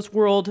Sandiego's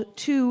world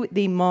to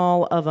the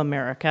Mall of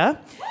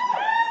America.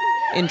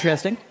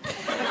 Interesting.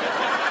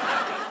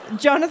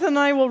 Jonathan and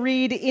I will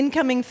read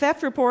incoming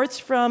theft reports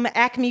from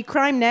Acme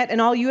CrimeNet, and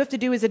all you have to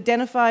do is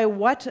identify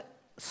what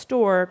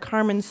store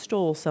Carmen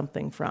stole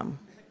something from.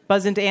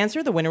 Buzz in to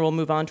answer. The winner will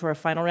move on to our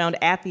final round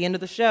at the end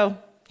of the show.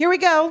 Here we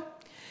go.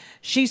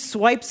 She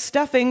swiped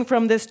stuffing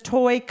from this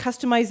toy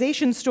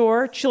customization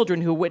store.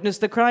 Children who witnessed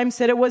the crime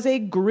said it was a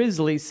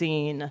grisly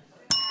scene.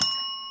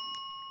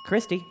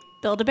 Christy.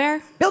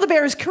 Build-A-Bear?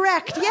 Build-A-Bear is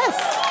correct,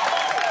 yes.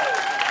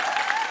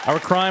 Our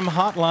crime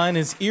hotline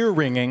is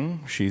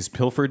ear-ringing. She's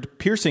pilfered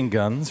piercing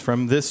guns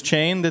from this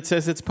chain that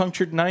says it's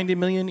punctured 90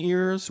 million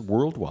ears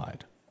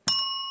worldwide.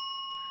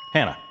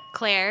 Hannah.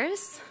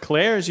 Claire's?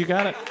 Claire's, you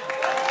got it.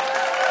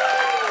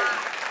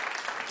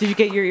 Did you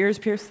get your ears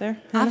pierced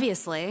there, Hannah?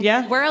 Obviously.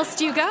 Yeah? Where else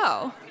do you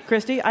go?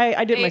 Christy,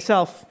 I did it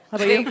myself. How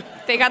about you?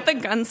 They got the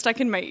gun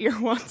stuck in my ear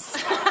once.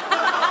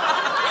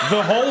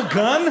 The whole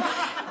gun?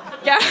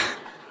 Yeah.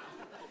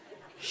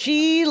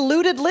 She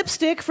looted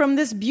lipstick from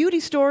this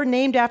beauty store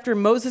named after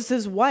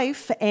Moses'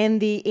 wife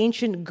and the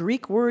ancient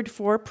Greek word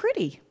for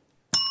pretty.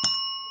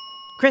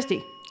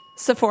 Christy.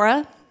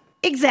 Sephora?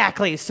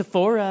 Exactly.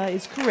 Sephora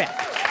is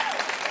correct.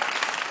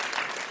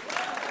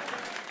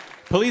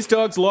 Police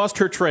dogs lost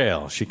her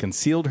trail. She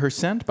concealed her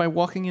scent by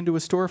walking into a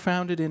store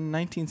founded in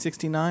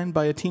 1969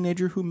 by a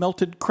teenager who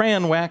melted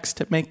crayon wax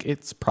to make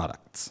its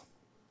products.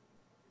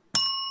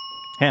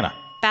 Hannah.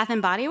 Bath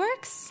and Body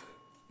Works?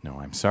 No,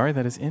 I'm sorry,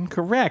 that is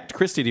incorrect.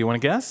 Christy, do you want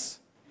to guess?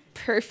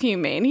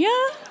 Perfumania?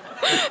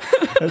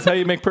 That's how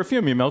you make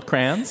perfume. You melt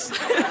crayons.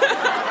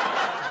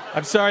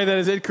 I'm sorry, that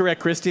is incorrect,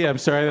 Christy. I'm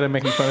sorry that I'm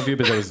making fun of you,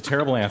 but that was a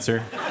terrible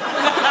answer.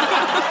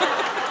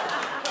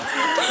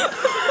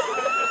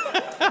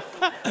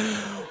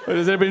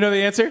 Does anybody know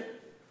the answer?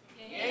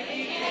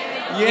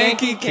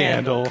 Yankee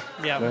Candle.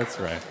 Yeah. That's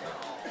right.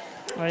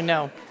 I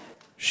know.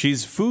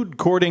 She's food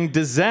courting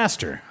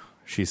disaster.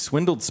 She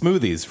swindled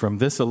smoothies from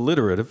this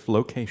alliterative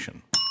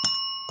location.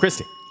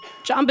 Christy.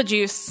 Jamba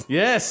Juice.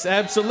 Yes,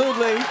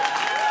 absolutely.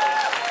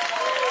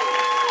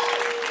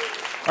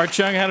 Art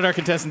Chung, how did our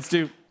contestants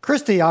do?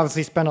 Christy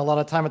obviously spent a lot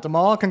of time at the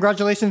mall.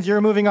 Congratulations,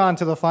 you're moving on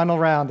to the final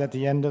round at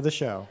the end of the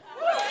show.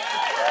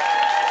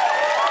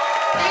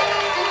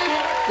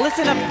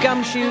 Listen up,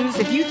 gumshoes.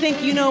 If you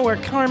think you know where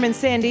Carmen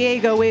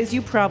Sandiego is,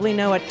 you probably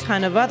know a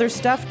ton of other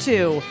stuff,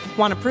 too.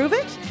 Want to prove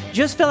it?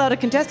 Just fill out a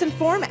contestant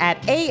form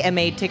at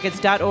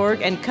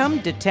amatickets.org and come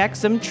detect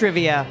some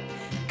trivia.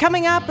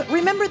 Coming up,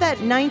 remember that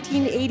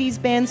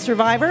 1980s band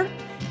Survivor?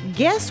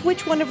 Guess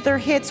which one of their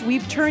hits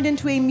we've turned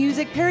into a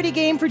music parody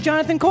game for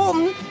Jonathan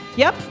Colton?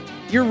 Yep,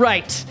 you're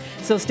right.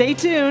 So stay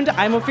tuned.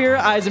 I'm Ophira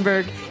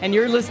Eisenberg, and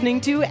you're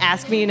listening to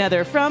Ask Me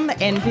Another from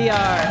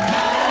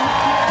NPR.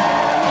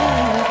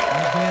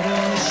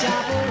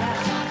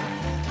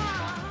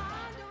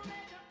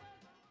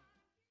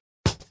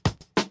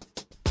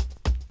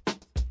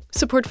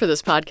 Support for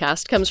this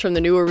podcast comes from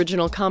the new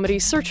original comedy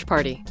Search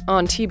Party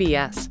on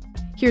TBS.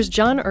 Here's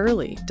John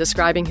Early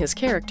describing his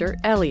character,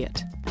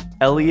 Elliot.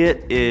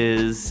 Elliot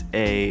is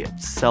a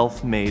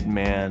self-made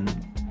man,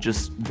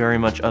 just very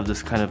much of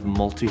this kind of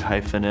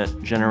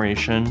multi-hyphenate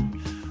generation,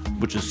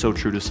 which is so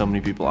true to so many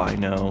people I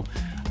know,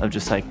 of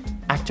just like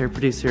actor,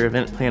 producer,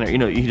 event planner. You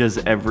know, he does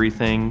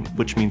everything,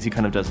 which means he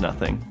kind of does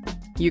nothing.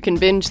 You can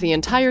binge the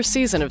entire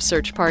season of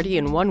Search Party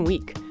in 1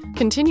 week,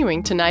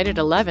 continuing tonight at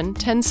 11,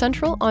 10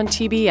 Central on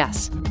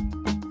TBS.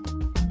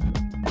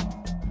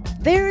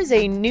 There's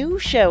a new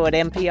show at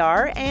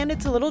NPR, and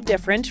it's a little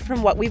different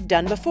from what we've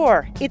done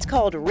before. It's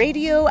called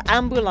Radio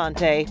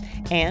Ambulante,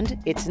 and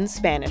it's in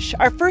Spanish.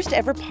 Our first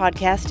ever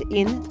podcast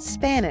in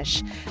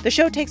Spanish. The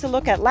show takes a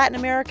look at Latin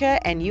America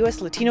and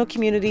U.S. Latino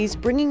communities,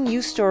 bringing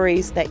you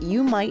stories that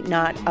you might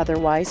not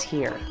otherwise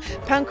hear.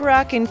 Punk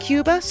rock in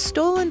Cuba,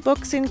 stolen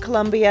books in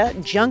Colombia,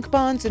 junk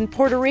bonds in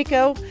Puerto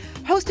Rico.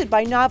 Hosted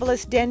by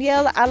novelist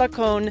Danielle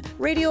Alarcón,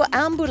 Radio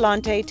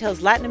Ambulante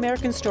tells Latin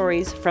American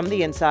stories from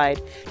the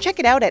inside. Check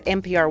it out at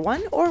NPR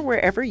One or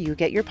wherever you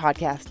get your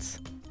podcasts.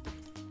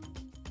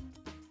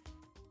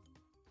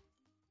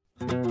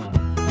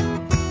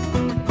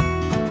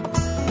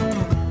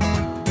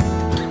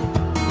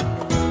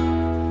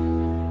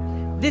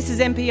 This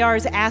is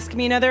NPR's Ask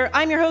Me Another.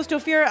 I'm your host,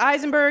 Ophira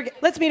Eisenberg.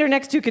 Let's meet our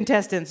next two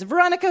contestants.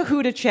 Veronica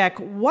Hudacek,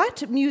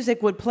 what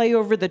music would play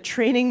over the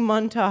training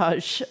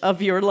montage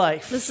of your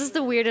life? This is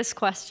the weirdest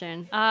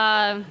question.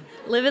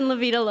 Livin' La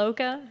Vida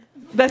Loca?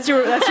 That's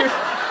your...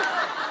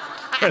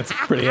 That's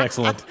pretty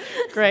excellent.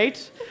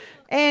 Great.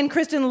 And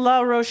Kristen La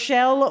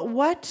Rochelle,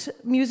 what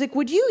music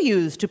would you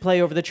use to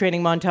play over the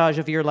training montage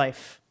of your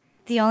life?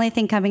 The only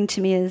thing coming to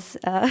me is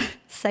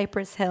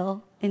Cypress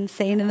Hill,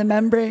 Insane in the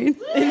Membrane.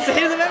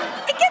 Insane in the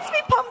Membrane? It gets me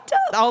pumped up.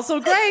 Also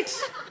great.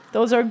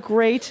 Those are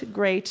great,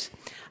 great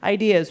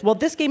ideas. Well,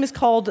 this game is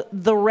called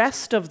The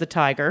Rest of the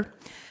Tiger,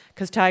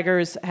 because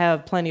tigers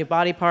have plenty of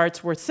body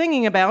parts worth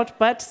singing about,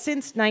 but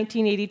since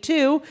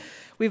 1982,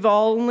 we've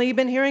only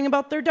been hearing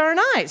about their darn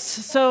eyes.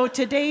 So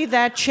today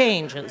that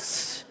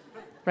changes.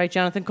 Right,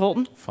 Jonathan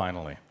Colton?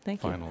 Finally.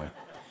 Thank you. Finally.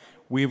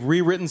 We've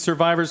rewritten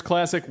Survivor's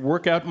classic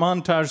workout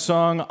montage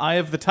song, Eye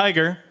of the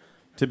Tiger,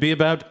 to be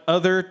about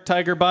other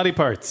tiger body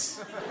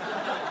parts.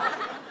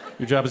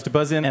 Your job is to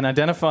buzz in and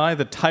identify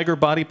the tiger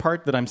body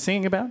part that I'm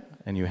singing about,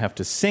 and you have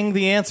to sing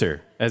the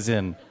answer, as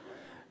in,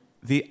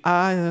 the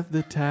eye of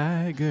the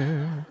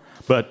tiger.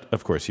 But,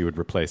 of course, you would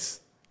replace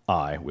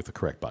I with the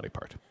correct body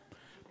part.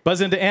 Buzz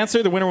in to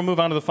answer. The winner will move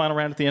on to the final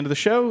round at the end of the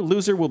show.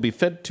 Loser will be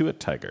fed to a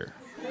tiger.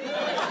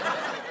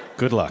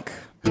 Good luck.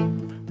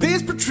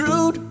 These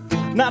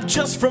protrude not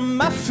just from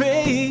my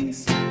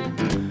face.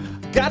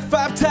 Got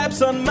 5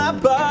 types on my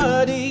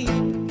body.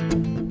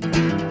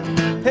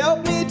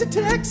 Help me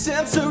detect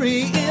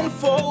sensory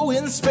info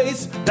in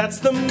space. That's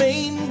the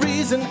main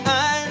reason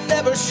I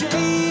never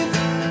shave.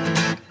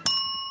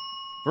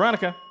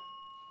 Veronica.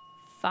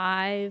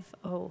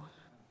 5-0.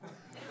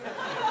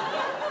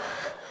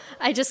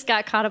 I just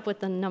got caught up with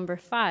the number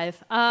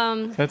 5.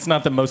 That's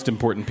not the most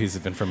important piece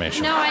of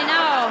information. No, I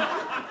know.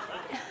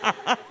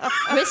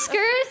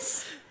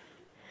 Whiskers?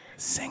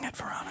 Sing it,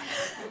 Veronica.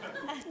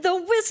 The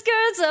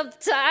whiskers of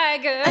the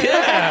tiger.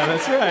 Yeah,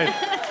 that's right.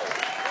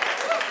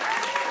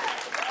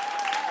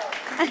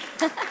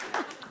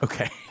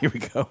 Okay, here we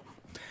go.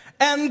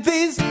 And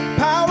these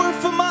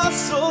powerful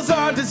muscles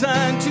are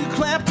designed to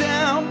clamp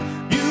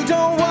down. You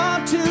don't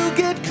want to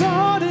get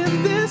caught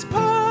in this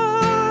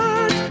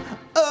part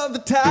of the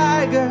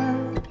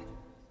tiger.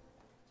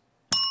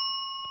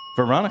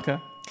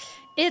 Veronica.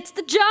 It's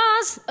the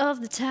jaws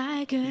of the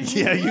tiger.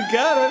 Yeah, you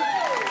got it.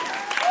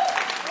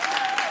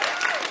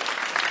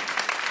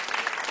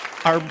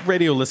 Our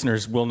radio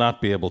listeners will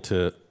not be able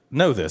to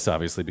know this,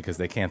 obviously, because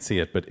they can't see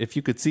it. But if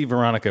you could see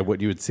Veronica,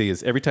 what you would see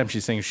is every time she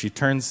sings, she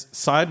turns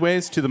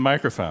sideways to the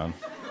microphone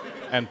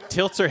and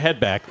tilts her head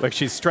back like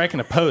she's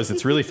striking a pose.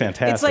 It's really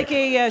fantastic. It's like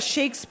a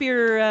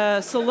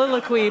Shakespeare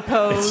soliloquy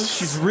pose.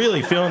 She's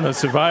really feeling those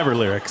Survivor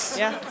lyrics.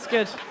 Yeah, it's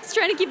good. I was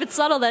trying to keep it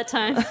subtle that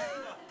time.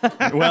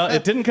 Well,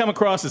 it didn't come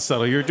across as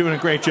subtle. You're doing a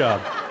great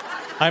job.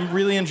 I'm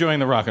really enjoying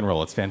the rock and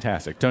roll. It's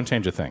fantastic. Don't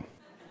change a thing.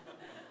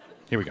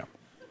 Here we go.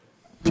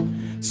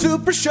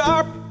 Super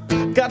sharp,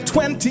 got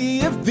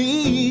 20 of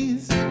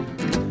these.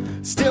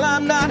 Still,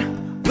 I'm not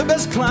the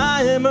best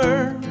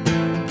climber.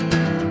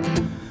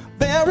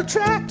 They're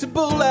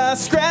retractable, I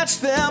scratch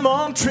them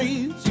on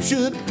trees. You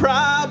should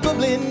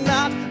probably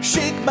not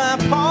shake my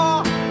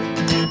paw.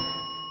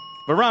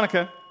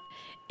 Veronica.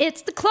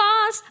 It's the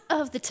claws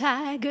of the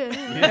tiger.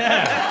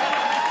 Yeah.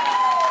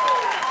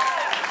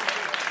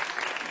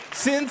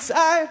 Since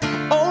I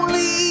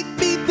only eat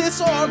meat,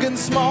 this organ's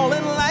small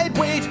and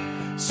lightweight,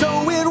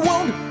 so it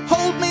won't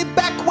hold me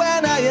back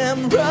when I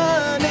am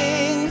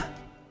running.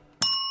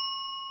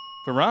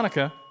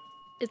 Veronica.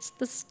 It's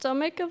the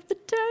stomach of the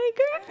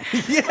tiger.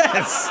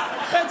 Yes,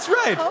 that's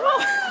right.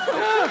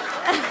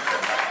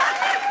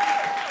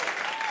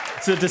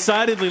 It's a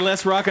decidedly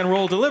less rock and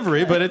roll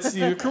delivery, but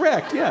you're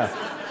correct, yeah.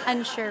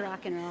 Unsure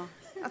rock and roll.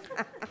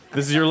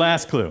 This is your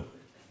last clue.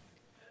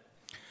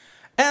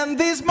 And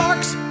these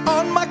marks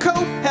on my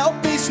coat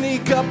help me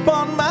sneak up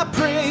on my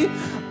prey,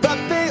 but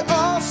they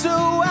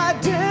also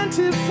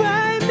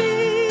identify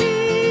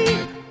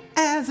me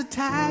as a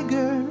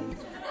tiger.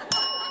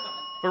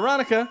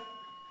 Veronica.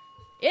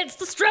 It's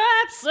the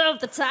stripes of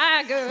the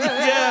tiger.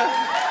 Yeah,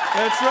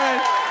 that's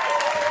right.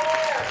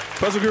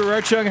 Puzzle Guru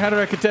Art Chung, how did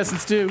our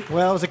contestants do?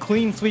 Well, it was a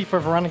clean sweep for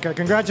Veronica.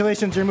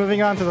 Congratulations, you're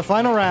moving on to the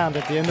final round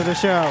at the end of the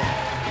show.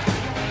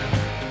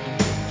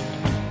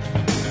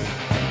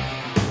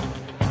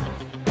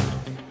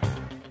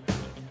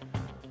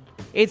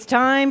 It's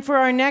time for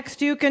our next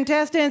 2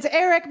 contestants,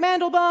 Eric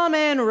Mandelbaum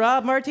and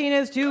Rob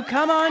Martinez, to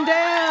come on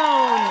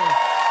down.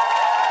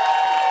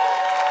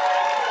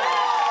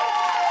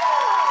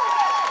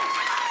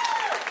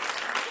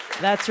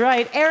 That's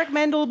right. Eric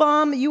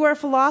Mandelbaum, you are a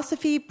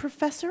philosophy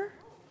professor?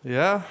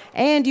 Yeah.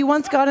 And you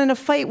once got in a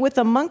fight with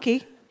a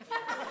monkey.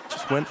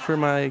 Just went for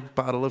my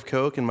bottle of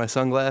Coke and my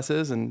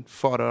sunglasses and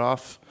fought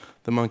off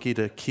the monkey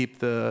to keep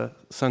the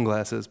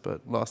sunglasses,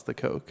 but lost the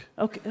Coke.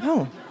 Okay.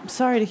 Oh, I'm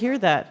sorry to hear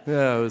that.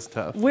 Yeah, it was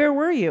tough. Where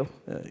were you?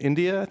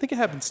 India. I think it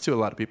happens to a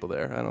lot of people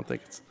there. I don't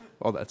think it's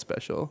all that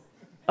special.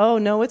 Oh,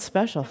 no, it's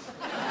special.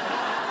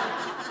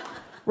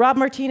 Rob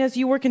Martinez,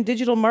 you work in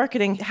digital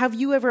marketing. Have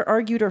you ever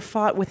argued or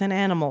fought with an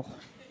animal?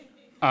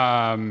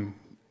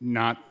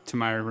 Not to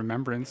my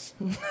remembrance.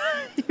 You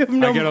have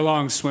no... I get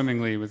along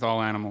swimmingly with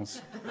all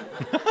animals.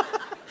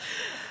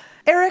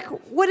 Eric,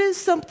 what is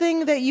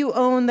something that you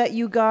own that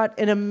you got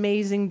an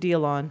amazing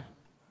deal on?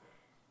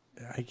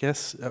 I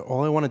guess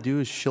all I want to do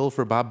is shill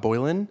for Bob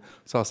Boilen,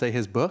 so I'll say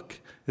his book.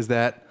 Is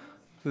that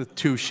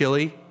too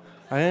shilly?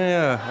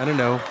 I don't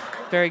know.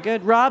 Very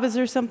good. Rob, is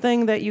there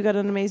something that you got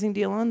an amazing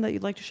deal on that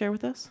you'd like to share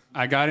with us?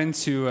 I got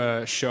into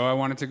a show I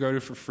wanted to go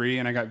to for free,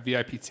 and I got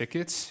VIP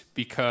tickets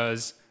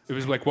because it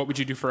was like, what would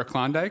you do for a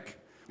Klondike?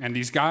 And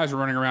these guys were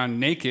running around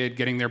naked,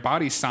 getting their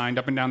bodies signed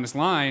up and down this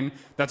line.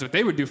 That's what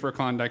they would do for a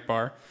Klondike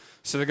bar.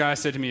 So the guy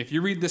said to me, if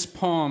you read this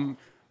poem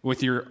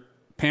with your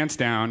pants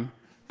down,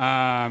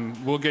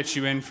 we'll get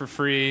you in for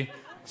free.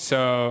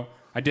 So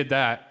I did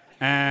that.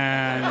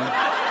 And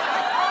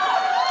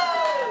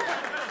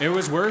it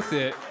was worth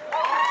it.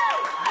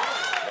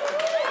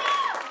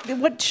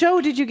 What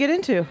show did you get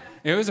into?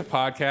 It was a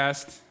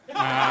podcast.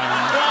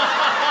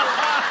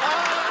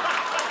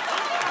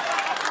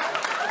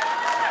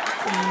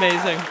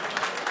 amazing.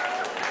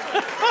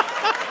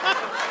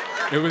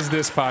 It was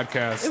this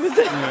podcast. It was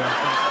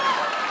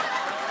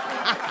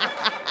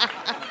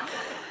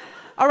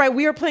All right,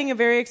 we are playing a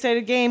very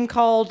excited game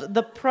called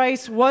The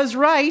Price Was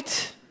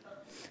Right.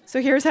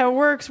 So here's how it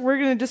works. We're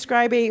going to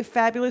describe a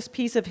fabulous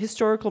piece of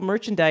historical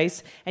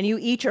merchandise, and you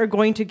each are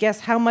going to guess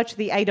how much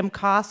the item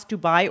cost to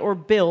buy or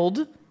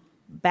build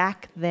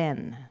back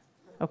then.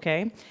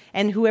 Okay?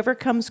 And whoever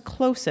comes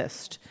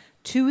closest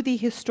to the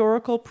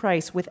historical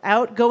price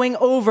without going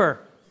over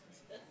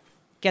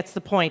gets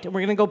the point. And we're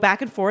going to go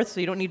back and forth, so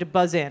you don't need to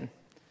buzz in.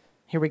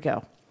 Here we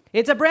go.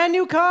 It's a brand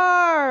new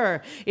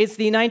car. It's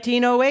the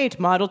 1908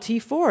 Model T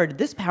Ford.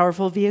 This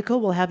powerful vehicle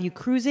will have you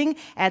cruising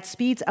at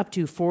speeds up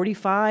to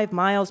 45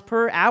 miles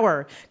per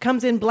hour.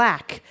 Comes in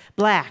black,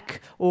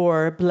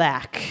 or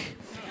black.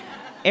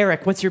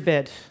 Eric, what's your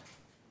bid?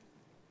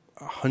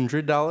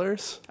 $100.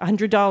 $100.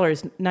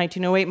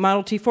 1908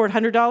 Model T Ford,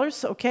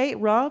 $100. Okay,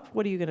 Rob,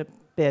 what are you going to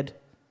bid?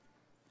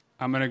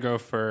 I'm going to go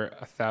for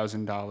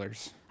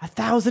 $1,000.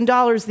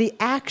 $1,000. The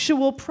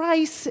actual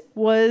price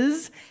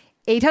was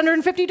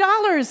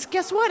 $850.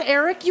 Guess what,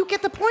 Eric? You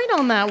get the point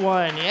on that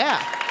one.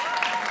 Yeah.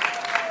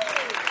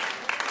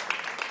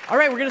 All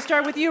right, we're going to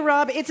start with you,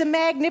 Rob. It's a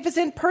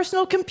magnificent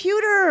personal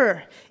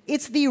computer.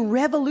 It's the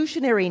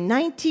revolutionary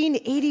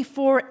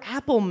 1984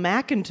 Apple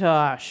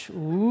Macintosh.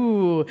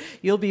 Ooh,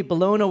 you'll be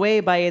blown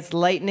away by its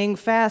lightning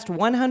fast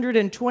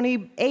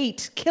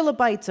 128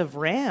 kilobytes of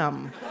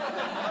RAM.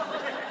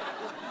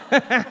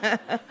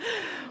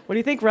 What do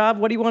you think, Rob?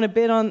 What do you want to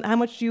bid on? How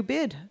much do you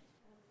bid?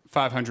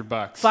 $500.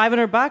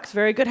 $500.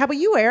 Very good. How about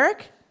you,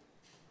 Eric?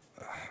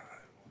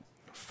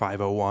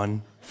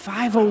 501.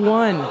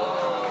 501.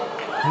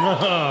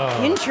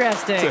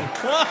 Interesting.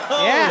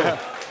 Yeah.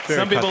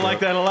 Some people like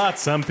that a lot.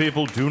 Some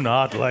people do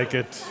not like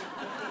it.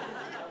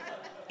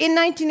 In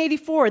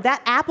 1984,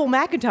 that Apple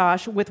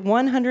Macintosh with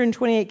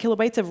 128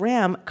 kilobytes of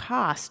RAM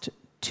cost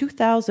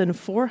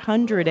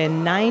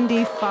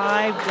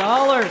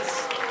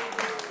 $2,495.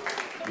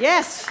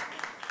 Yes.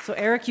 So,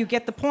 Eric, you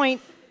get the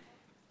point.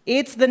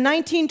 It's the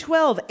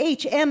 1912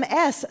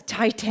 HMS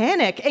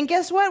Titanic. And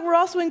guess what? We're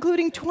also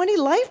including 20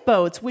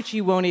 lifeboats, which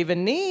you won't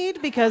even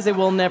need because it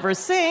will never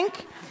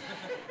sink.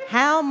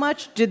 How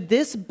much did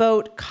this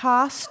boat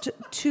cost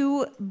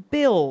to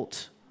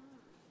build?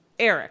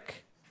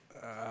 Eric.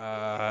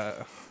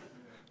 $90,000.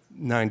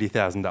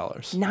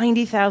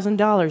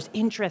 $90,000.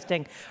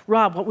 Interesting.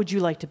 Rob, what would you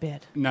like to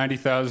bid?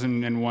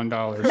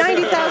 $90,001.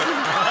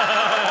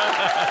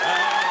 $90,000.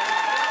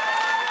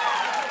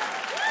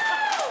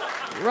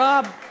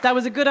 Rob, that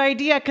was a good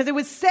idea because it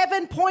was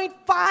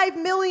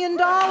 $7.5 million is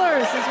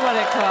what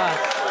it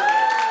cost.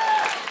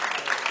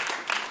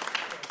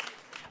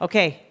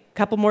 Okay,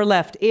 couple more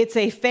left. It's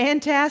a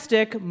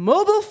fantastic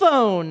mobile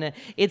phone.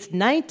 It's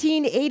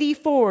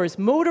 1984's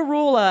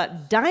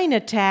Motorola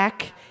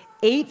Dynatac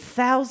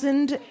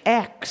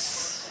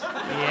 8000X.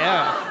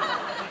 Yeah.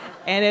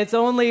 And it's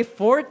only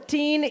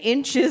 14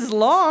 inches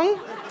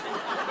long.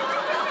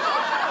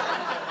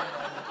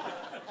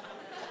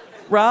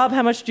 Rob,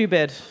 how much do you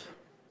bid?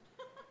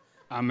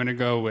 I'm going to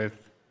go with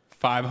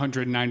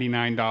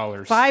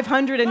 $599.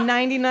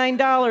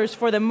 $599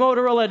 for the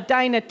Motorola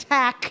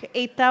Dynatac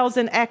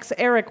 8000X.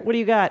 Eric, what do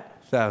you got?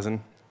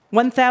 1,000.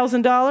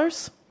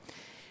 $1,000?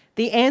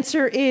 The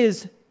answer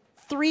is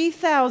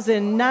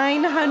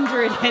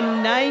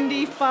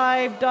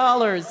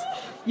 $3,995.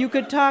 You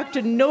could talk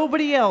to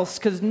nobody else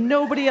because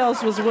nobody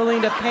else was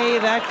willing to pay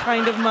that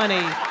kind of money.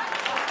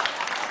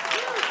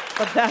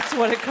 But that's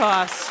what it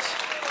cost.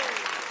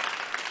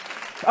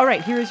 All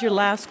right, here's your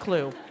last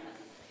clue.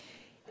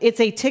 It's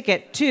a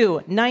ticket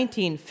to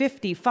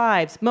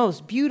 1955's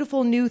most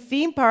beautiful new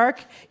theme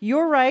park.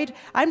 You're right,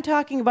 I'm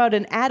talking about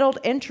an adult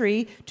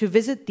entry to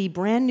visit the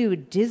brand new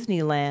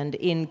Disneyland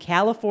in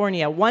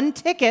California. One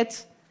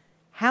ticket.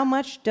 How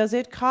much does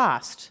it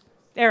cost?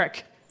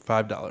 Eric.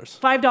 $5.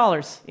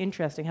 $5.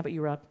 Interesting. How about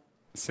you, Rob?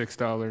 $6.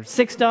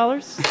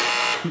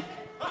 $6?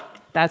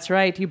 That's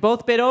right. You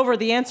both bid over.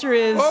 The answer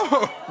is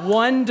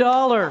 $1.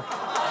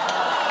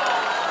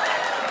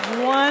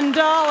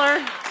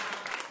 $1.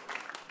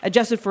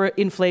 Adjusted for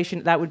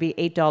inflation, that would be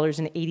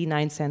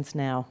 $8.89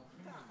 now.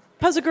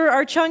 Puzzleger,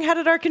 Art Chung, how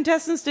did our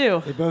contestants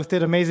do? They both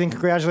did amazing.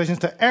 Congratulations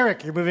to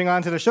Eric. You're moving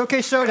on to the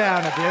Showcase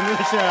Showdown at the end of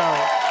the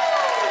show.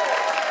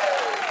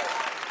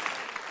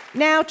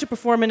 Now, to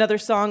perform another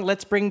song,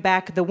 let's bring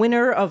back the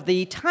winner of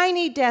the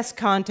Tiny Desk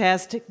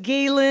Contest,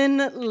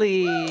 Galen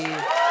Lee.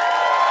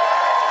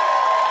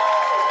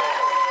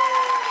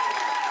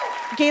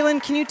 Galen,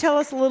 can you tell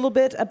us a little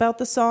bit about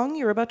the song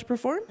you're about to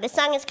perform? The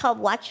song is called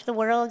Watch the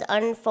World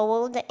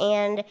Unfold,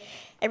 and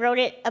I wrote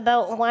it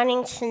about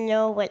wanting to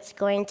know what's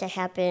going to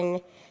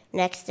happen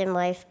next in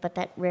life, but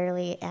that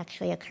rarely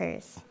actually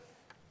occurs.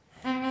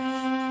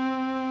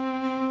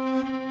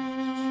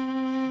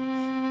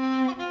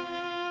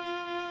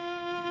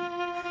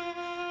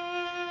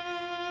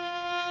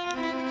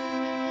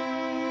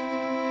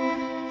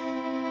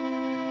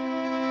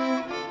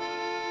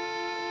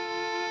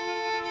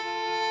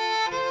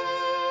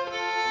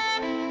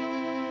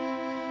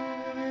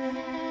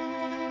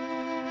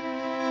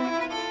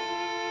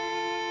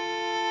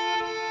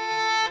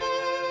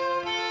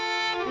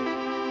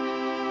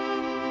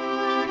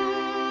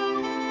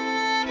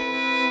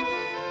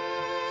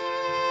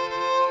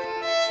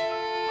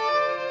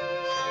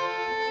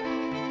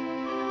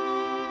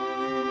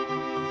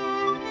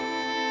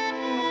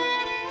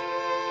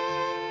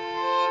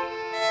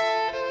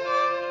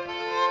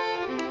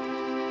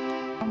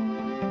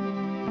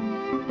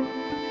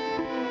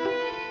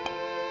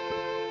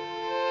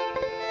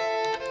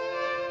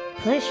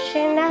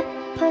 pushing up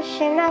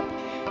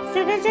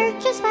through the dirt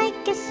just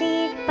like a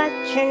seed, but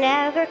you're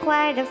never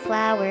quite a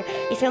flower.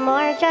 You feel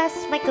more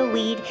just like a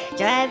weed.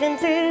 Driving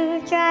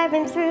through,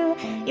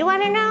 you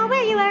want to know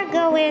where you are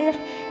going,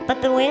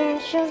 but the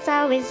windshield's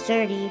always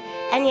dirty,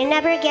 and you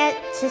never get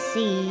to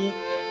see.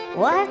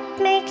 What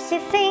makes you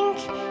think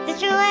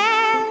that you'll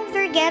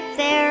ever get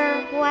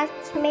there? What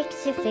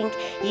makes you think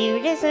you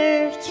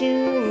deserve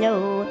to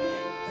know?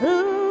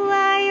 Who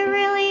are you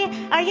really?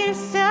 Are you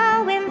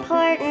so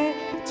important?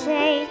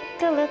 Take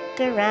a look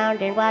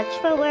around and watch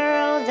the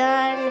world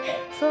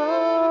unfold.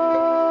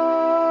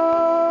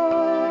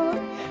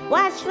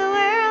 Watch the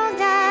world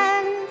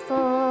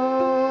unfold.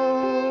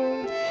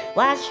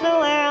 Watch the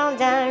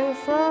world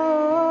unfold.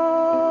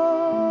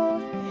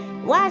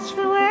 Watch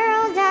the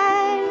world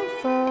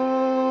unfold.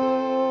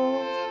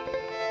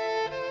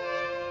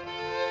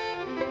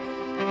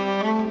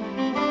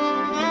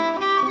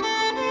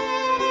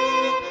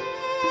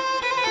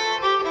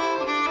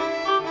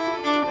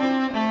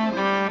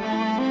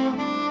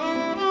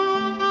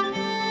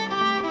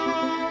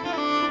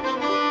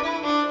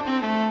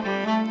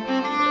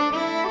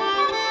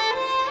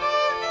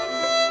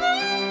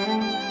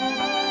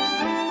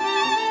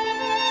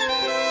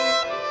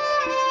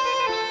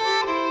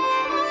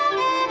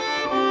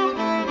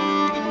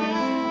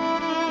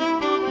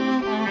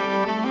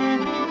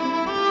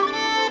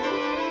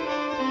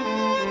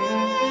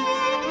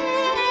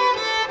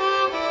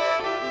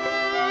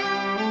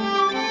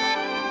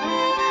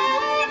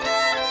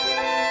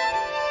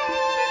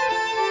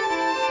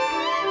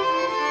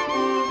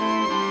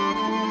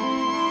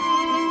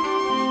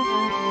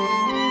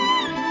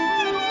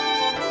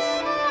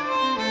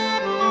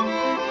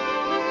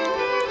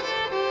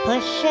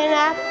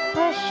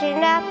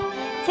 Pushing up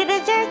to the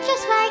dirt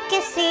just like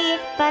a seed,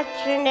 but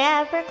you're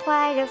never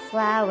quite a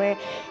flower.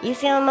 You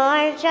feel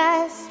more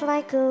just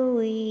like a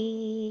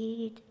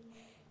weed.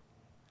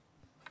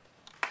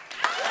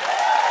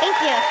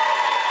 Thank you.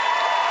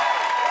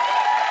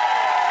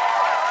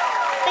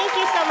 Thank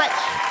you so much.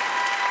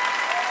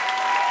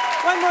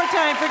 One more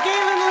time for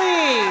Galen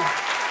Lee.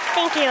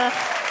 Thank you.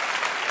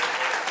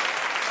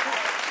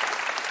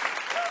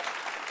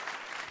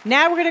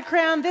 Now we're going to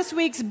crown this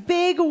week's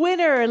big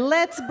winner.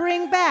 Let's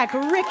bring back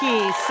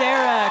Ricky,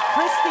 Sarah,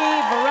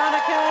 Christy,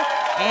 Veronica,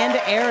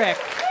 and Eric.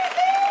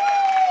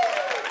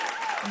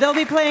 They'll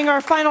be playing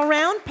our final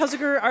round.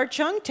 Puzzler Art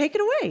Chung, take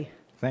it away.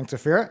 Thanks,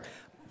 Ophira.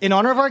 In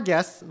honor of our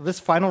guests, this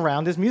final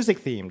round is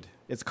music-themed.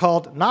 It's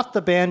called Not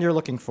the Band You're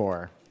Looking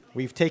For.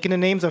 We've taken the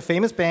names of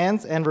famous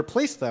bands and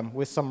replaced them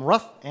with some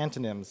rough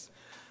antonyms.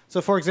 So,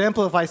 for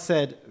example, if I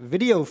said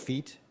Video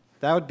Feet,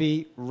 that would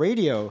be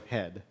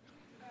Radiohead.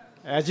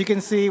 As you can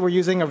see, we're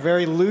using a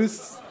very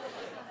loose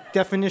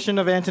definition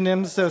of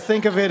antonyms, so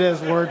think of it as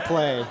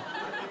wordplay.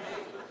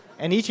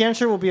 And each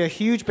answer will be a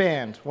huge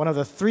band, one of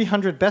the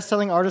 300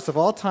 best-selling artists of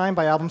all time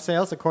by album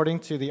sales, according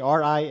to the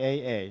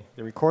RIAA,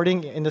 the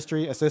Recording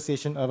Industry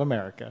Association of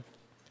America.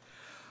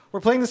 We're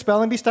playing the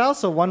spelling bee style,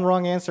 so one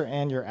wrong answer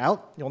and you're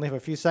out. You only have a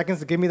few seconds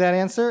to give me that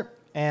answer,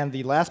 and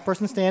the last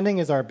person standing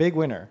is our big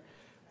winner.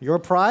 Your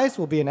prize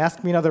will be an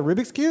Ask Me Another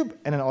Rubik's Cube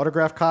and an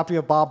autographed copy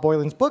of Bob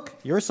Boilin's book,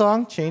 Your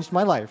Song Changed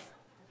My Life.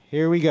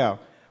 Here we go.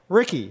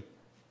 Ricky,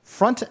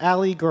 Front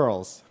Alley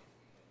Girls.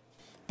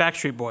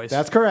 Backstreet Boys.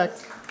 That's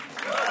correct.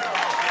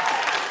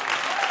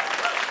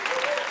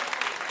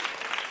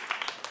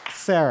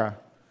 Sarah,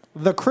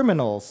 The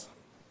Criminals.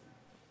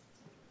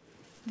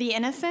 The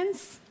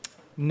Innocents.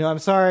 No, I'm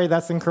sorry,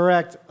 that's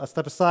incorrect. A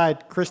step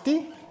aside.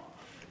 Christy?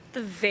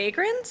 The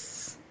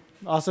Vagrants.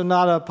 Also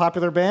not a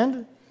popular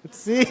band. Let's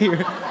see.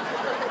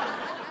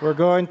 We're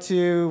going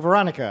to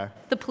Veronica.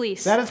 The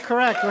Police. That is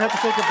correct. We have to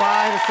say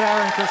goodbye to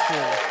Sarah and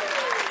Christy.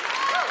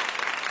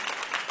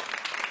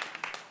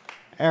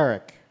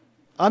 Eric,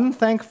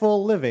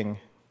 Unthankful Living.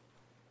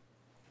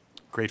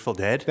 Grateful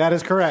Dead. That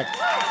is correct.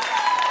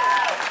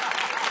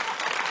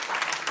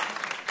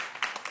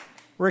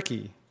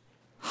 Ricky,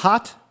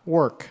 Hot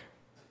Work.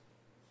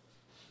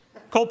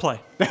 Coldplay.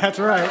 That's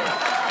right.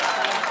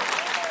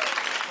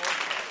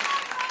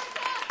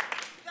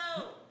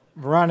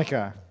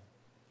 Veronica,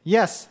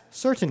 Yes,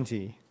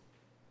 Certainty.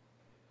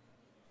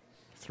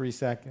 3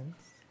 seconds.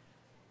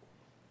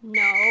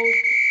 No.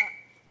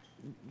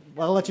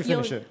 Well, I'll let you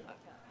finish it.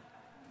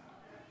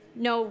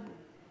 No.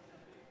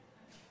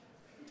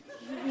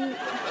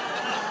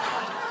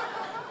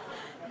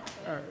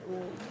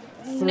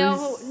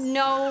 No.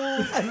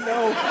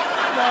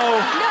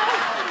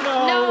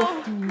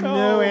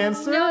 No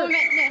answer? No.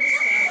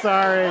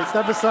 Sorry,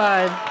 step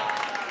aside.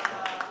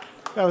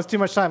 That was too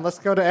much time. Let's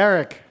go to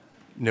Eric.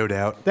 No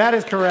doubt. That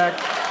is correct.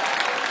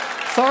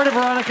 Sorry to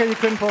Veronica, you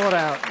couldn't pull it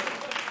out.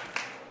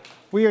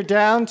 We are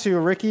down to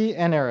Ricky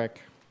and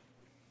Eric.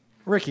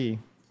 Ricky,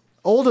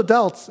 Old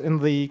Adults in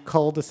the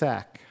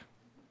Cul-de-sac.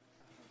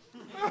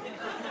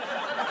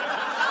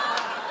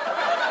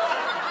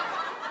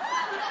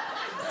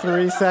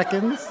 3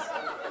 seconds.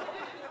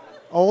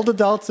 Old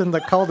Adults in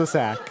the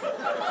Cul-de-sac.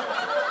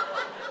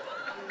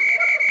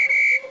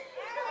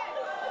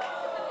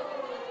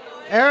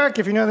 Eric,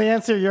 if you know the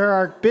answer, you're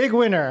our big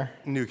winner.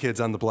 New Kids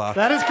on the Block.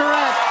 That is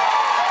correct.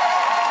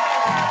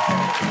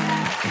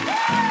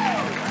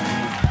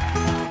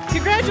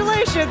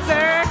 Congratulations,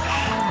 Eric.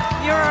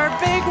 You're our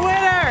big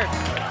winner.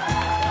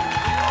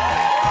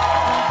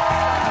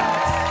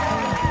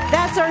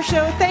 That's our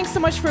show. Thanks so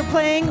much for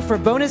playing. For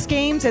bonus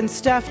games and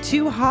stuff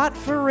too hot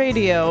for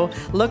radio,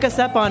 look us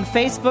up on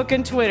Facebook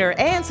and Twitter,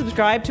 and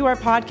subscribe to our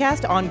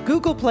podcast on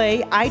Google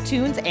Play,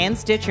 iTunes, and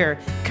Stitcher.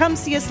 Come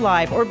see us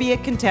live or be a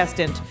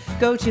contestant.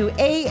 Go to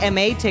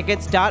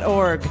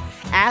amatickets.org.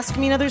 Ask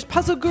Me Another's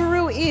puzzle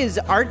guru is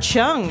Art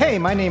Chung. Hey,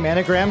 my name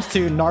anagrams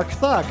to Narc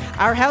Thug.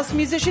 Our house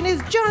musician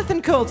is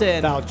Jonathan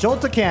Colton. Now,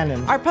 Jolta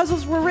Cannon. Our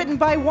puzzles were written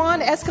by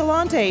Juan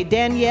Escalante,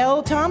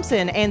 Danielle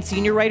Thompson, and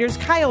senior writers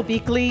Kyle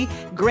Beakley,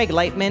 Greg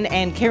Lightman,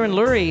 and Karen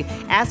Lurie.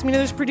 Ask Me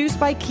Another's produced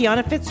by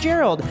Kiana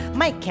Fitzgerald,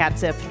 Mike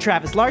Katzif,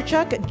 Travis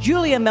Larchuk,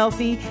 Julia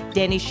Melfi,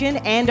 Danny Shin,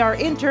 and our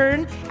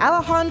intern,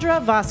 Alejandra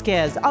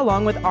Vasquez,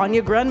 along with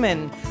Anya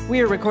Grunman.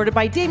 We are recorded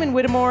by Damon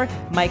Whittemore,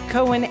 Mike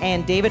Cohen,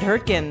 and David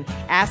Hurtgen.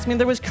 Ask Me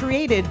Another was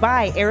created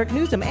by Eric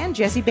Newsom and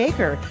Jesse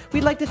Baker.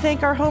 We'd like to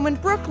thank our home in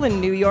Brooklyn,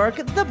 New York,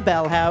 the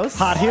Bell House.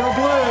 Hot Heel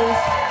Blues.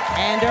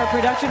 And our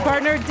production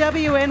partner,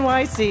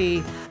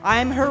 WNYC.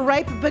 I'm her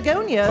ripe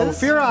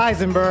begonias. Ophira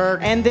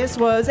Eisenberg. And this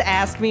was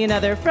Ask Me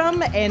Another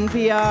from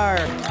NPR.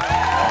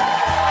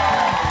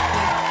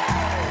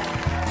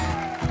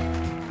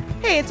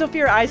 Hey, it's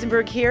Ophira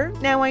Eisenberg here.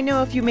 Now, I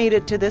know if you made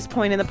it to this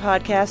point in the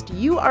podcast,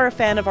 you are a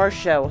fan of our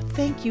show.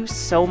 Thank you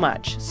so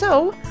much.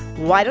 So,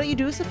 why don't you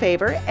do us a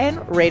favor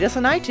and rate us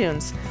on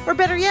iTunes? Or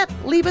better yet,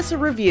 leave us a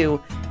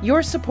review.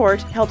 Your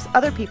support helps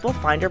other people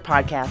find our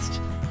podcast.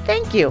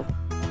 Thank you.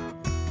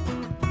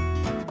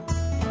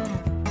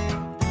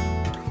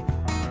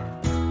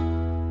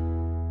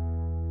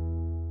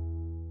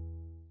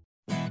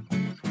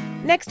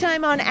 Next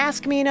time on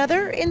Ask Me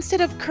Another,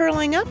 instead of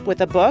curling up with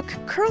a book,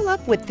 curl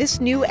up with this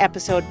new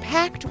episode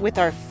packed with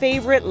our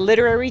favorite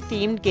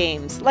literary-themed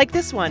games, like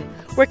this one,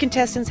 where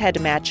contestants had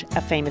to match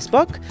a famous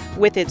book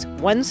with its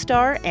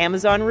one-star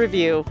Amazon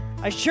review.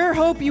 I sure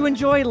hope you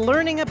enjoy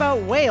learning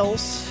about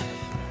whales.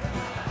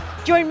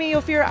 Join me,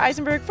 Ophira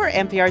Eisenberg, for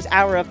NPR's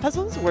Hour of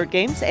Puzzles, Word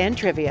Games, and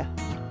Trivia.